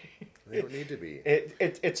group. They don't need to be.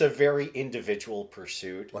 It's a very individual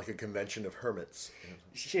pursuit. Like a convention of hermits.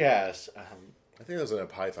 Yes. I think there was a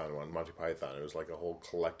Python one, Monty Python. It was like a whole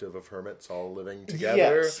collective of hermits all living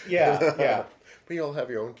together. Yes, yeah. But you all have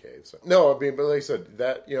your own caves. No, I mean, but like I said,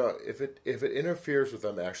 that, if it interferes with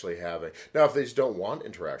them actually having... Now, if they just don't want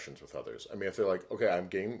interactions with others. I mean, if they're like, okay, I'm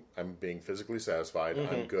being physically satisfied,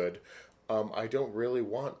 I'm good. I don't really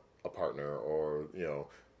want a partner or,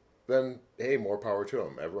 then, hey, more power to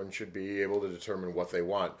them. Everyone should be able to determine what they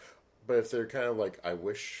want. But if they're kind of like, I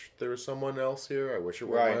wish there was someone else here, I wish it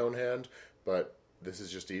were my own hand, but this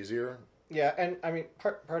is just easier. Yeah, and I mean,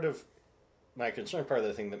 part of my concern, part of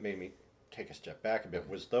the thing that made me take a step back a bit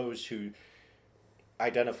was those who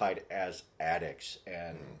identified as addicts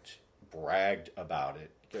and bragged about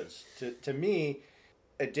it. Because to me,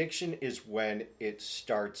 addiction is when it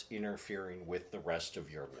starts interfering with the rest of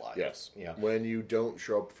your life. Yes. Yeah. When you don't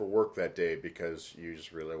show up for work that day because you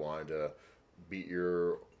just really wanted to beat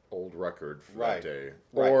your old record for that day.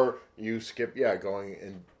 Or you skip, going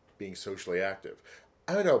and being socially active.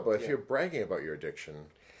 I don't know, but if you're bragging about your addiction,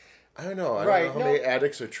 I don't know. I don't know how many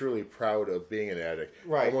addicts are truly proud of being an addict.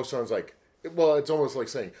 Right. It almost sounds like, it's almost like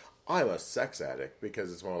saying, I'm a sex addict,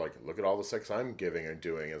 because it's more like, look at all the sex I'm giving and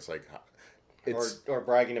doing. It's like, or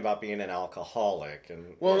bragging about being an alcoholic.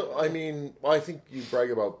 I think you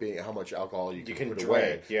brag about how much alcohol you can put drink,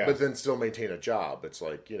 away, but then still maintain a job. It's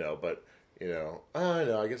like, I don't know.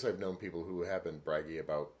 I guess I've known people who have been braggy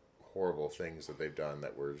about horrible things that they've done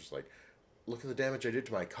that were just like, look at the damage I did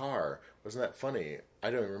to my car. Wasn't that funny? I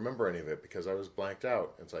don't even remember any of it because I was blanked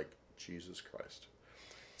out. It's like, Jesus Christ.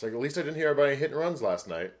 It's like, at least I didn't hear about any hit and runs last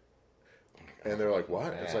night. And they're like,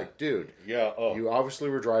 what? It's like, dude, you obviously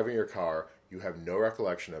were driving your car. You have no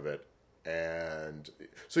recollection of it. And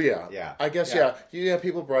so, I guess,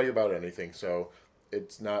 people brag about anything. So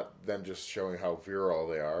it's not them just showing how virile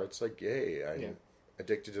they are. It's like, hey, I'm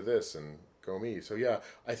addicted to this and go me. So,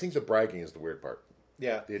 I think the bragging is the weird part.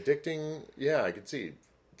 Yeah. The addicting, I can see.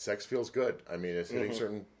 Sex feels good. I mean, it's hitting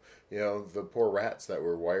certain, the poor rats that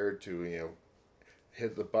were wired to,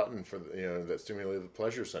 hit the button for, that stimulated the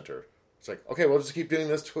pleasure center. It's like, okay, we'll just keep doing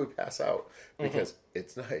this till we pass out because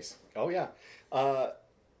it's nice. Oh, yeah.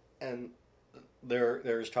 And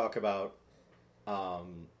there's talk about,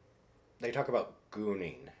 they talk about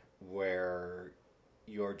gooning, where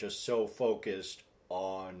you're just so focused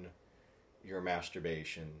on your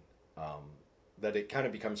masturbation, that it kind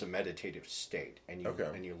of becomes a meditative state, and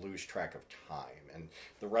you lose track of time, and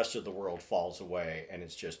the rest of the world falls away, and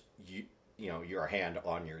it's just your hand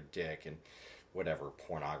on your dick and whatever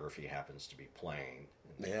pornography happens to be playing.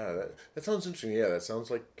 Yeah, that sounds interesting. Yeah, that sounds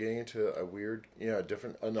like getting into a weird,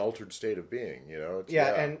 different, unaltered state of being.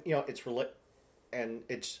 And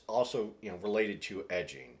it's also related to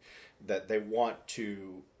edging, that they want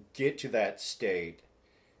to get to that state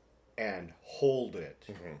and hold it,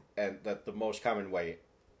 and that the most common way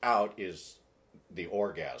out is the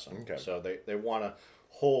orgasm. Okay. So they want to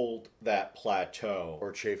hold that plateau,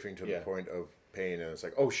 or chafing to the point of pain, and it's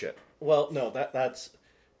like, oh shit. Well, no, that's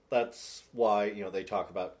why they talk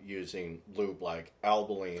about using lube like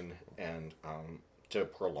Albolene and to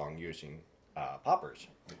prolong using poppers.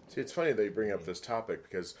 See, it's funny that you bring up this topic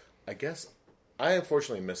because I guess I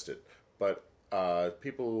unfortunately missed it, but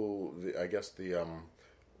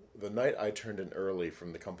the night I turned in early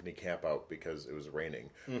from the company camp out because it was raining,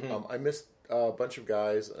 I missed a bunch of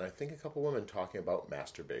guys and I think a couple women talking about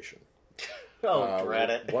masturbation.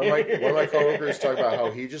 Dread it. One of my coworkers talked about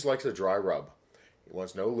how he just likes a dry rub. He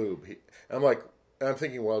wants no lube. I'm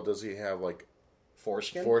thinking, well, does he have like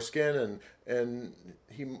foreskin? And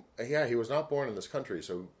he was not born in this country,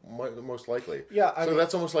 so most likely. Yeah. So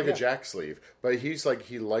that's almost like a jack sleeve. But he's like,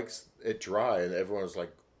 he likes it dry, and everyone was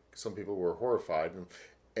like, some people were horrified.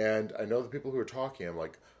 And I know the people who were talking, I'm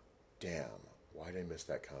like, damn, why did I miss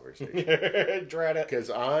that conversation? Dread it. Because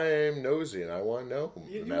I'm nosy and I want to know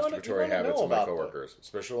the masturbatory habits of my coworkers,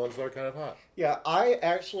 especially ones that are kind of hot. Yeah, I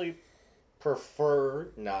actually prefer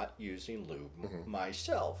not using lube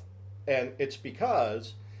myself. And it's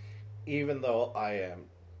because even though I am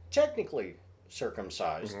technically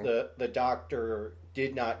circumcised, the doctor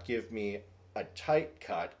did not give me a tight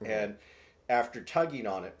cut, and after tugging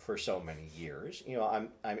on it for so many years, I'm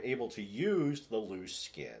able to use the loose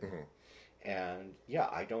skin. And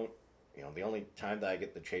I don't, the only time that I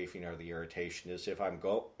get the chafing or the irritation is if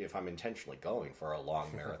I'm intentionally going for a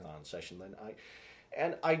long marathon session.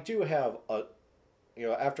 Then I do have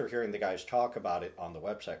after hearing the guys talk about it on the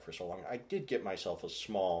website for so long, I did get myself a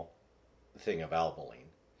small thing of Alboline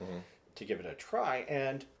to give it a try,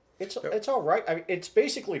 and it's all right. I mean, it's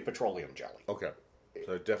basically petroleum jelly. Okay.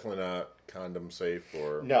 So definitely not condom safe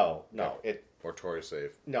or... No. Or toy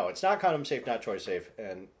safe. No, it's not condom safe, not toy safe,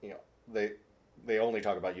 and, they only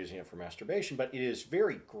talk about using it for masturbation, but it is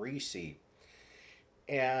very greasy.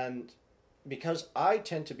 And because I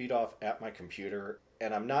tend to beat off at my computer,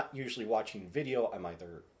 and I'm not usually watching video, I'm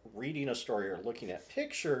either reading a story or looking at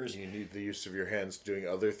pictures. You need the use of your hands doing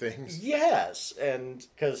other things. Yes, and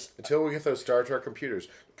because... Until we get those Star Trek computers.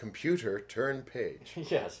 Computer, turn page.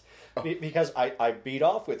 Yes, because I beat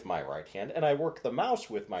off with my right hand, and I work the mouse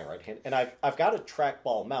with my right hand, and I've got a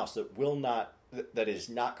trackball mouse that is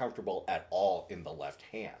not comfortable at all in the left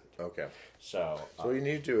hand. Okay. So what you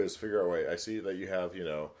need to do is figure out a way. I see that you have,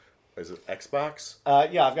 is it Xbox?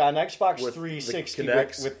 Yeah, I've got an Xbox with 360 the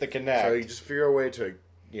with the Kinect. So you just figure a way to,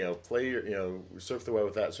 play your, surf the web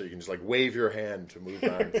with that so you can just, wave your hand to move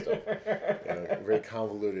on and stuff. Very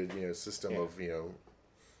convoluted, system of,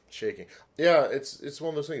 shaking. Yeah, it's one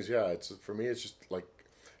of those things. Yeah, for me, it's just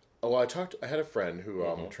I had a friend who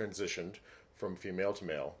transitioned from female to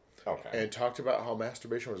male. Okay. And talked about how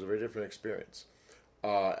masturbation was a very different experience.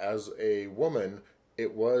 As a woman,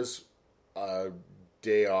 it was a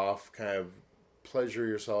day off, kind of pleasure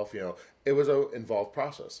yourself. It was an involved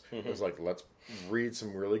process. It was let's read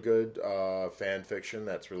some really good fan fiction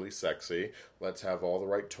that's really sexy. Let's have all the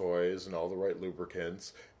right toys and all the right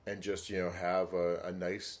lubricants, and just have a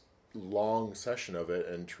nice long session of it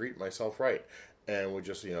and treat myself right. And we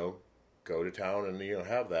just go to town and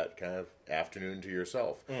have that kind of afternoon to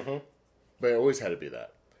yourself. But it always had to be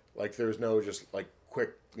that. There was no just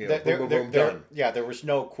quick boom, done. Yeah, there was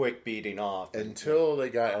no quick beating off until they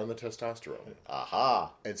got on the testosterone.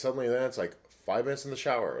 Aha! And suddenly then it's 5 minutes in the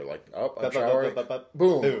shower, I'm showering,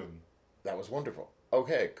 boom. That was wonderful.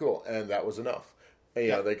 Okay, cool, and that was enough.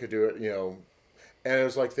 And, they could do it. And it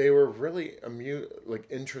was they were really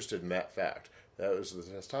interested in that fact. That was the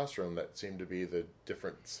testosterone that seemed to be the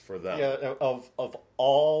difference for them. Yeah, of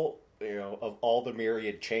all the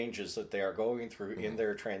myriad changes that they are going through in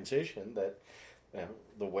their transition, that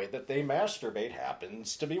the way that they masturbate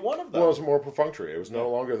happens to be one of them. Well, it was more perfunctory. It was no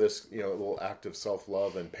longer this little act of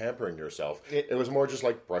self-love and pampering yourself. It was more just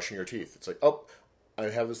brushing your teeth. It's I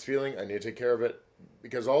have this feeling, I need to take care of it,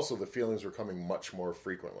 because also the feelings were coming much more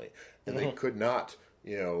frequently, and they could not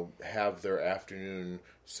have their afternoon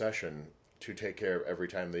session to take care of every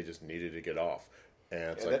time they just needed to get off.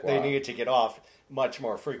 And it's they needed to get off much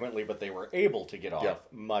more frequently, but they were able to get off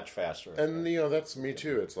much faster. And that's me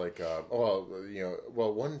too. It's one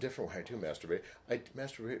different way I do masturbate. I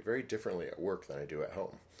masturbate very differently at work than I do at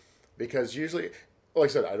home, because usually, like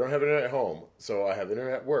I said, I don't have internet at home, so I have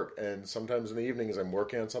internet at work. And sometimes in the evenings I'm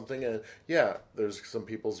working on something, and there's some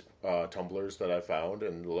people's Tumblrs that I found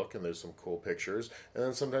and and there's some cool pictures. And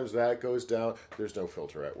then sometimes that goes down. There's no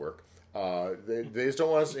filter at work. They just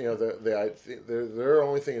don't want us, their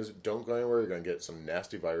only thing is don't go anywhere. You're going to get some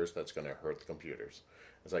nasty virus that's going to hurt the computers.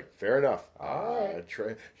 It's fair enough.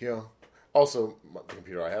 Also, the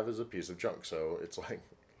computer I have is a piece of junk, so it's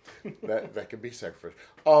that could be sacrificed.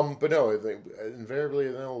 But no,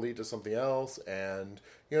 invariably they'll lead to something else. And,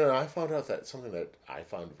 I found out that something that I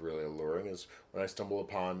found really alluring is when I stumble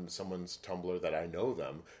upon someone's Tumblr that I know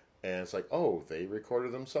them, and it's they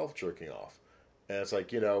recorded themselves jerking off. And it's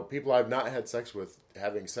people I've not had sex with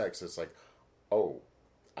having sex. It's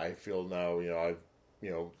I feel now,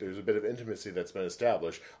 there's a bit of intimacy that's been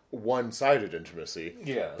established. One-sided intimacy.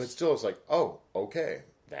 Yes. But still it's okay,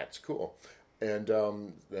 that's cool. And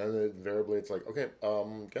then invariably it's okay,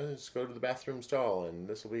 gonna just go to the bathroom stall and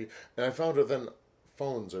this will be... And I found out then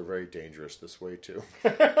phones are very dangerous this way too.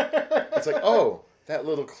 It's that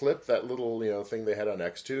little clip, that little, thing they had on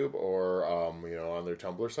Xtube or, on their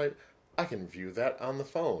Tumblr site... I can view that on the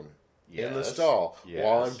phone in the stall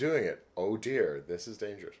while I'm doing it. Oh dear, this is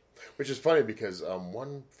dangerous. Which is funny because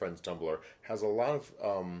one friend's Tumblr has a lot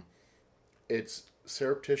of it's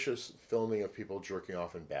surreptitious filming of people jerking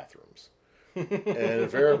off in bathrooms. And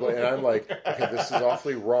invariably, and I'm okay, this is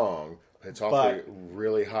awfully wrong. It's awfully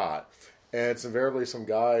really hot. And it's invariably some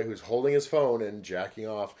guy who's holding his phone and jacking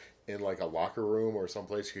off in a locker room or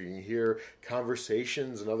someplace where you can hear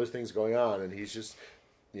conversations and other things going on, and he's just,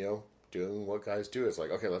 doing what guys do. It's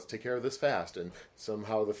okay, let's take care of this fast. And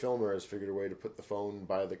somehow the filmer has figured a way to put the phone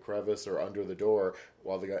by the crevice or under the door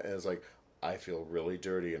while the guy... And it's I feel really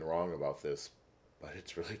dirty and wrong about this, but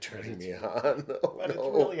it's really turning me on. It's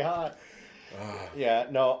really hot. Yeah,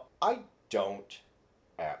 no, I don't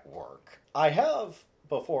at work. I have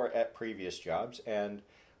before at previous jobs, and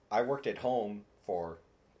I worked at home for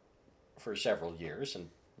several years, and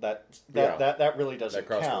that really doesn't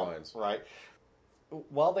crossed the count, lines. right?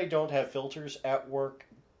 While they don't have filters at work,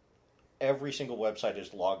 every single website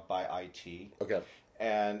is logged by IT. Okay.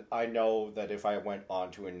 And I know that if I went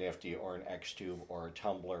onto a Nifty or an Xtube or a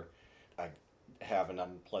Tumblr, I'd have an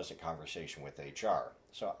unpleasant conversation with HR.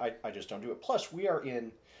 So I just don't do it. Plus, we're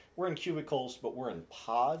in cubicles, but we're in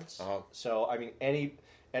pods. Uh-huh. So, I mean,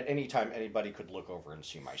 at any time, anybody could look over and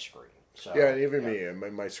see my screen. So, yeah, and even me,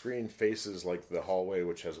 my screen faces like the hallway,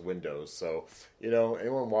 which has windows. So,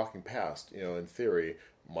 anyone walking past, in theory,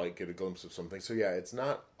 might get a glimpse of something. So, yeah, it's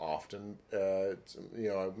not often.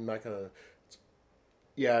 I'm not going to.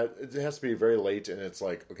 Yeah, it has to be very late, and it's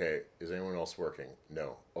like, okay, is anyone else working?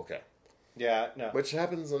 No. Okay. Yeah, no. Which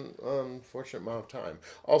happens an unfortunate amount of time.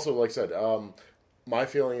 Also, like I said, my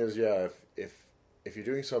feeling is, yeah, if you're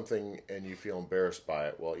doing something and you feel embarrassed by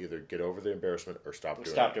it, well, either get over the embarrassment or stop doing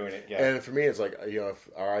it. Stop doing it, yeah. And for me, it's like, if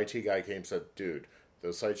our IT guy came and said, dude,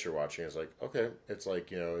 those sites you're watching, it's like, okay. It's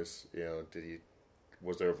like, was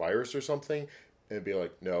there a virus or something? And it'd be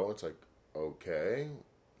like, no. It's like, okay,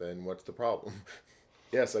 then what's the problem?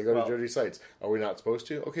 Yes, I go to dirty sites. Are we not supposed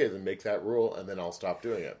to? Okay, then make that rule, and then I'll stop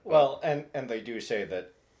doing it. Well, and they do say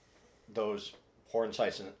that those porn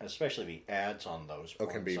sites, and especially the ads on those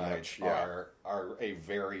porn sites, are a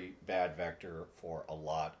very bad vector for a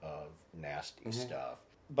lot of nasty stuff.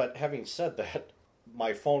 But having said that,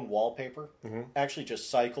 my phone wallpaper actually just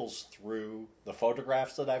cycles through the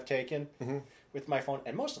photographs that I've taken with my phone,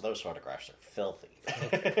 and most of those photographs are filthy.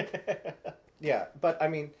 Yeah, but I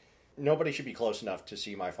mean, nobody should be close enough to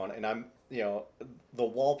see my phone, and I'm, the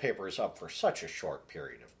wallpaper is up for such a short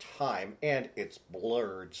period of time, and it's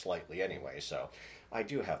blurred slightly anyway, so I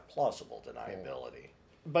do have plausible deniability.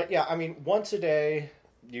 But yeah, I mean, once a day,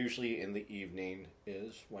 usually in the evening,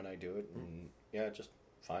 is when I do it, and yeah, just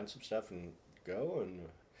find some stuff and go, and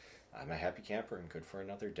I'm a happy camper and good for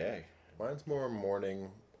another day. Mine's more morning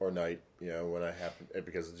or night, when I happen,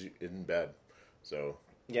 because it's in bed, so...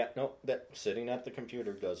 Yeah, no, that sitting at the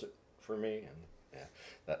computer does it for me, and yeah,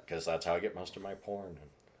 because that's how I get most of my porn.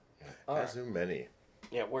 And, As do many.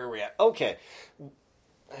 Yeah, where are we at? Okay,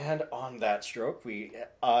 and on that stroke, we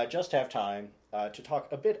just have time to talk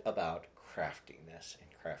a bit about craftiness and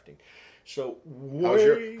crafting. So,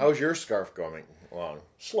 how's your scarf going along?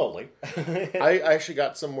 Slowly. I actually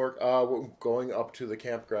got some work going up to the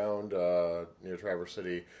campground near Traverse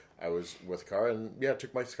City. I was with a car, and yeah,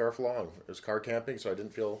 took my scarf along. It was car camping, so I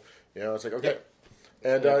didn't feel, it's like, okay.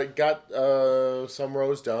 And I got some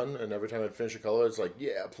rows done, and every time I'd finish a color, it's like,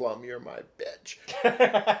 yeah, Plum, you're my bitch.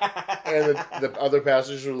 And the other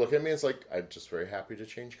passengers would look at me, and it's like, I'm just very happy to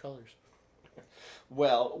change colors.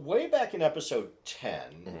 Well, way back in episode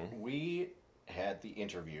 10, we had the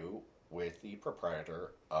interview with the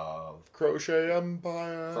proprietor of Crochet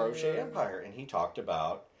Empire, and he talked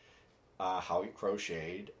about how he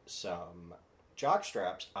crocheted some jock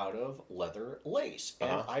straps out of leather lace.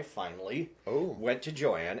 And I finally went to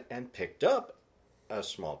Joann and picked up a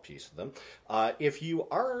small piece of them.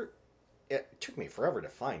 It took me forever to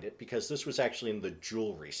find it because this was actually in the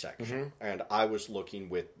jewelry section. And I was looking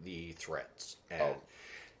with the threads. And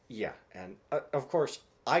yeah, and of course,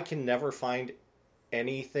 I can never find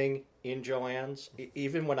anything in Joann's.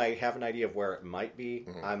 Even when I have an idea of where it might be,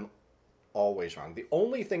 I'm always wrong. The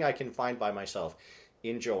only thing I can find by myself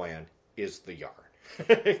in Joann is the yarn,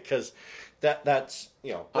 because that's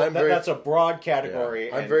that's a broad category.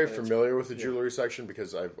 Yeah. I'm very familiar with the jewelry section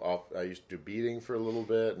because I used to do beading for a little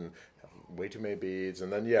bit and have way too many beads,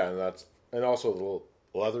 and then and also the little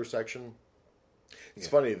leather section. It's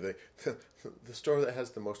funny, the store that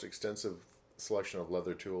has the most extensive selection of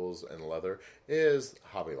leather tools and leather is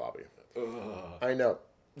Hobby Lobby. I know.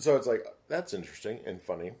 So it's like, that's interesting and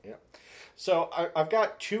funny. Yeah. So I've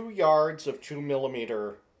got 2 yards of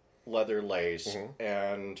 2mm leather lace,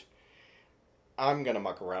 and I'm going to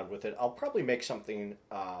muck around with it. I'll probably make something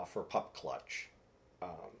for Pup Clutch,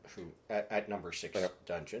 who at number 6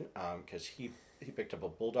 dungeon, because he picked up a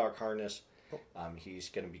bulldog harness. He's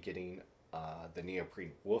going to be getting the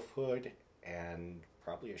neoprene wolf hood and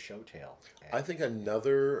probably a show tail. I think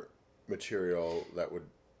another material that would,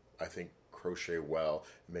 crochet well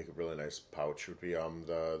and make a really nice pouch would be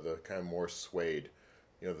the kind of more suede,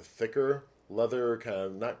 the thicker leather, kind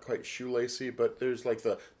of not quite shoelacy, but there's like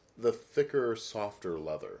the thicker, softer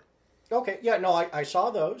leather. Okay, yeah, no, I saw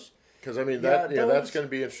those. Because that's going to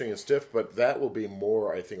be interesting and stiff, but that will be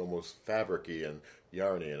more, I think, almost fabric-y and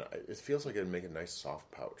yarny, and it feels like it'd make a nice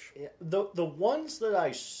soft pouch. Yeah, the ones that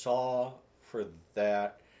I saw for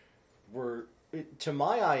that were to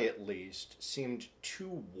my eye at least, seemed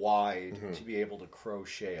too wide to be able to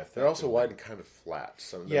crochet effectively. They're also wide and kind of flat.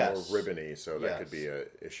 Some of them are more ribbony, so that could be an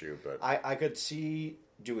issue. But I could see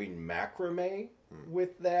doing macrame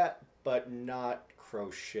with that, but not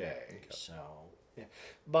crochet. Okay. So, yeah.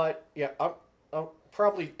 But yeah, I'll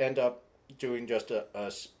probably end up doing just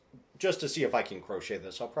to see if I can crochet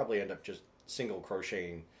this. I'll probably end up just single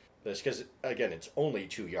crocheting this because again, it's only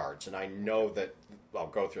 2 yards, and I know that I'll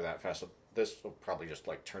go through that fast. So this will probably just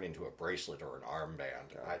like turn into a bracelet or an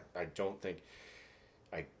armband. Yeah.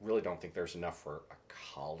 I really don't think there's enough for a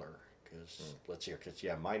collar because let's see here. Because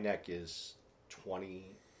my neck is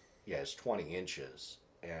 20. Yeah, it's 20 inches,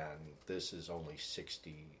 and this is only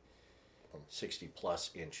 60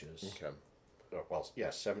 plus inches. Okay. Well,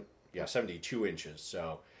 72 inches.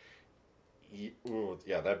 So,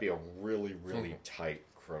 that'd be a really, really tight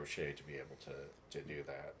crochet to be able to do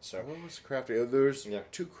that. So, what was crafty? There's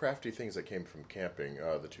 2 crafty things that came from camping.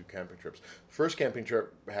 The 2 camping trips. First camping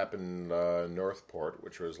trip happened in Northport,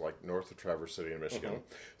 which was like north of Traverse City in Michigan.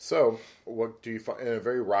 So, what do you find in a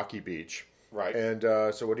very rocky beach? Right. And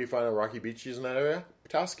so what do you find on rocky beaches in that area?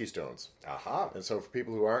 Petoskey stones. Aha. And so for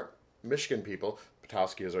people who aren't Michigan people,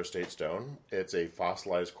 Petoskey is our state stone. It's a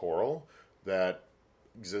fossilized coral that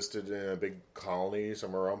existed in a big colony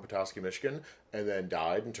somewhere around Petoskey, Michigan, and then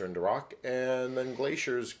died and turned to rock, and then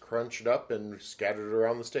glaciers crunched it up and scattered it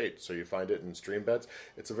around the state. So you find it in stream beds.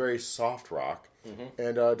 It's a very soft rock,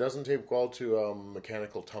 and doesn't take well to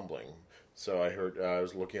mechanical tumbling. So I heard, I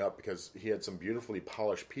was looking up because he had some beautifully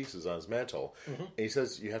polished pieces on his mantle. And he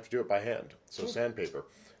says you have to do it by hand. So sandpaper.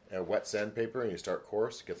 And wet sandpaper, and you start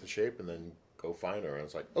coarse, get the shape, and then go finer. And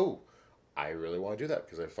it's like, oh, I really want to do that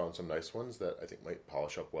because I found some nice ones that I think might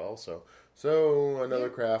polish up well. So another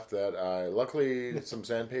craft that luckily some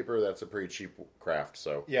sandpaper, that's a pretty cheap craft.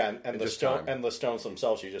 So and the stones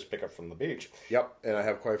themselves you just pick up from the beach. Yep, and I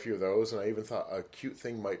have quite a few of those. And I even thought a cute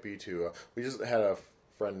thing might be to we just had a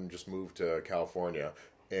friend just moved to California,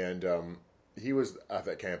 and he was at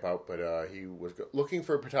that camp out, but he was looking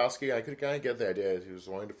for Petoskey. I could kind of get the idea. He was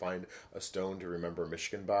wanting to find a stone to remember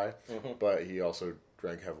Michigan by, but he also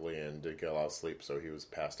drank heavily and did get a lot of sleep, so he was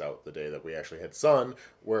passed out the day that we actually had sun,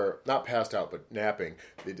 where, not passed out, but napping,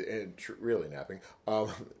 really napping,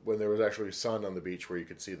 when there was actually sun on the beach where you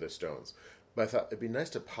could see the stones. But I thought it'd be nice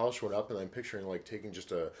to polish one up, and I'm picturing like taking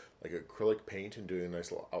just a acrylic paint and doing a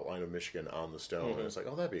nice little outline of Michigan on the stone. And it's like,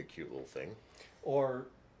 oh, that'd be a cute little thing. Or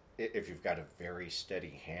if you've got a very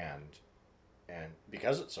steady hand, and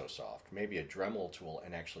because it's so soft, maybe a Dremel tool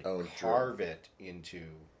and actually carve it into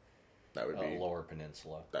Lower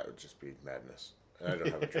Peninsula. That would just be madness. I don't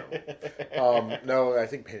have a Dremel. No, I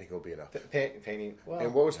think painting will be enough. Painting. Well,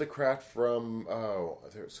 and what was the craft from?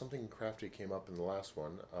 There's something crafty came up in the last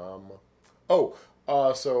one. Rode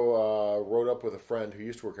up with a friend who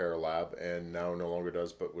used to work at our lab and now no longer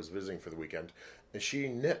does, but was visiting for the weekend. And she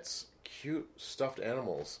knits cute stuffed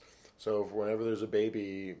animals. So whenever there's a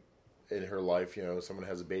baby in her life, someone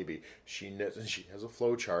has a baby, she knits, and she has a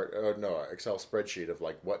flow chart, Excel spreadsheet of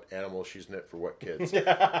like what animals she's knit for what kids.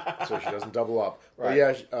 So she doesn't double up.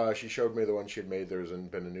 Right. But she showed me the one she had made. There's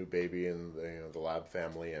been a new baby in the lab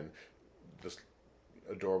family, and just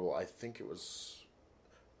adorable. I think it was.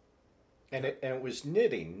 And it was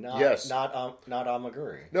knitting, not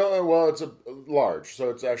amigurumi. No, well, it's a large, so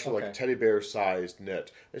it's actually like a teddy bear sized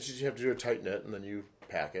knit. It's just you have to do a tight knit, and then you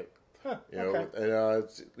pack it. Huh, and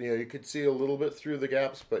you could see a little bit through the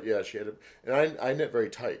gaps, but yeah, she had it. And I knit very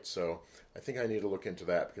tight, so I think I need to look into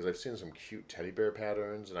that because I've seen some cute teddy bear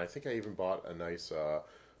patterns, and I think I even bought a nice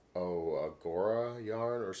Agora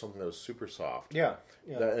yarn or something that was super soft. Yeah.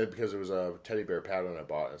 Because it was a teddy bear pattern I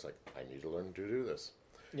bought, and it's like I need to learn to do this.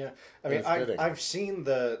 Yeah, I mean, I've seen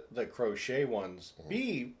the crochet ones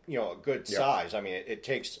be a good size. I mean, it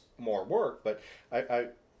takes more work, but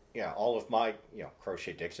all of my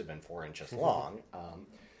crochet dicks have been 4 inches long,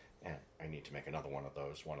 and I need to make another one of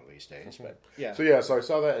those one of these days. But so I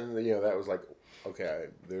saw that, and that was like, okay,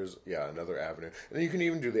 there's another avenue, and then you can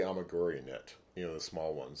even do the amigurumi knit, the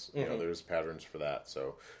small ones. There's patterns for that.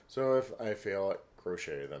 So if I fail at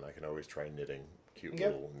crochet, then I can always try knitting cute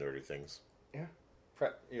little nerdy things. Yeah.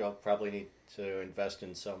 You'll probably need to invest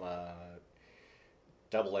in some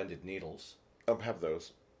double-ended needles. Have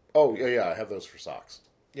those. Oh, yeah, I have those for socks.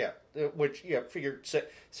 Yeah, which, figure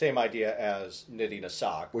same idea as knitting a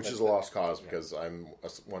sock. Which is a lost cause because I'm a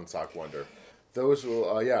one sock wonder. Those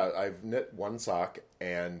will, I've knit one sock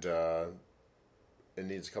and it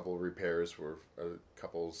needs a couple of repairs where a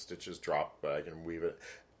couple stitches drop, but I can weave it.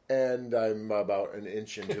 And I'm about an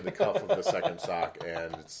inch into the cuff of the second sock,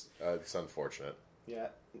 and it's unfortunate. Yeah,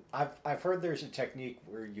 I've heard there's a technique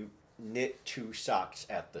where you knit 2 socks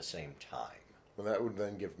at the same time. Well, that would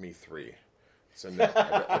then give me 3. So no,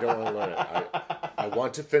 I don't want to learn it. I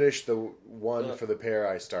want to finish the one for the pair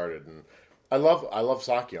I started, and I love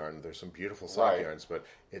sock yarn. There's some beautiful sock yarns, but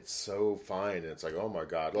it's so fine. And it's like, oh my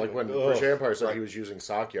god! Like when Crochet Empire said he was using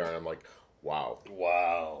sock yarn, I'm like, wow,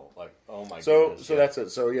 like oh my. Goodness, that's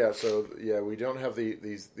it. So we don't have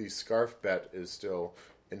the scarf bet is still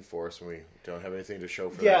in force, and we don't have anything to show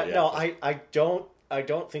for that yet. No, I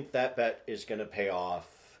don't think that bet is going to pay off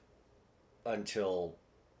until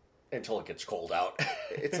it gets cold out.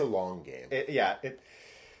 It's a long game.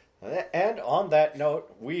 And on that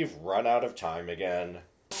note, we've run out of time again.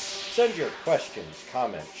 Send your questions,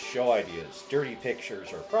 comments, show ideas, dirty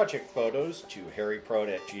pictures, or project photos to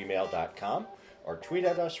harryprone@gmail.com or tweet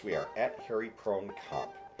at us. We are at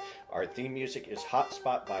harrypronecomp. Our theme music is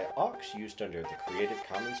Hotspot by Aux, used under the Creative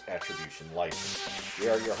Commons Attribution License. We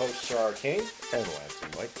are your hosts, Sir Arcane and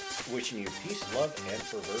Lansing Mike, wishing you peace, love, and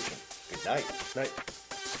perversion. Good night. Night.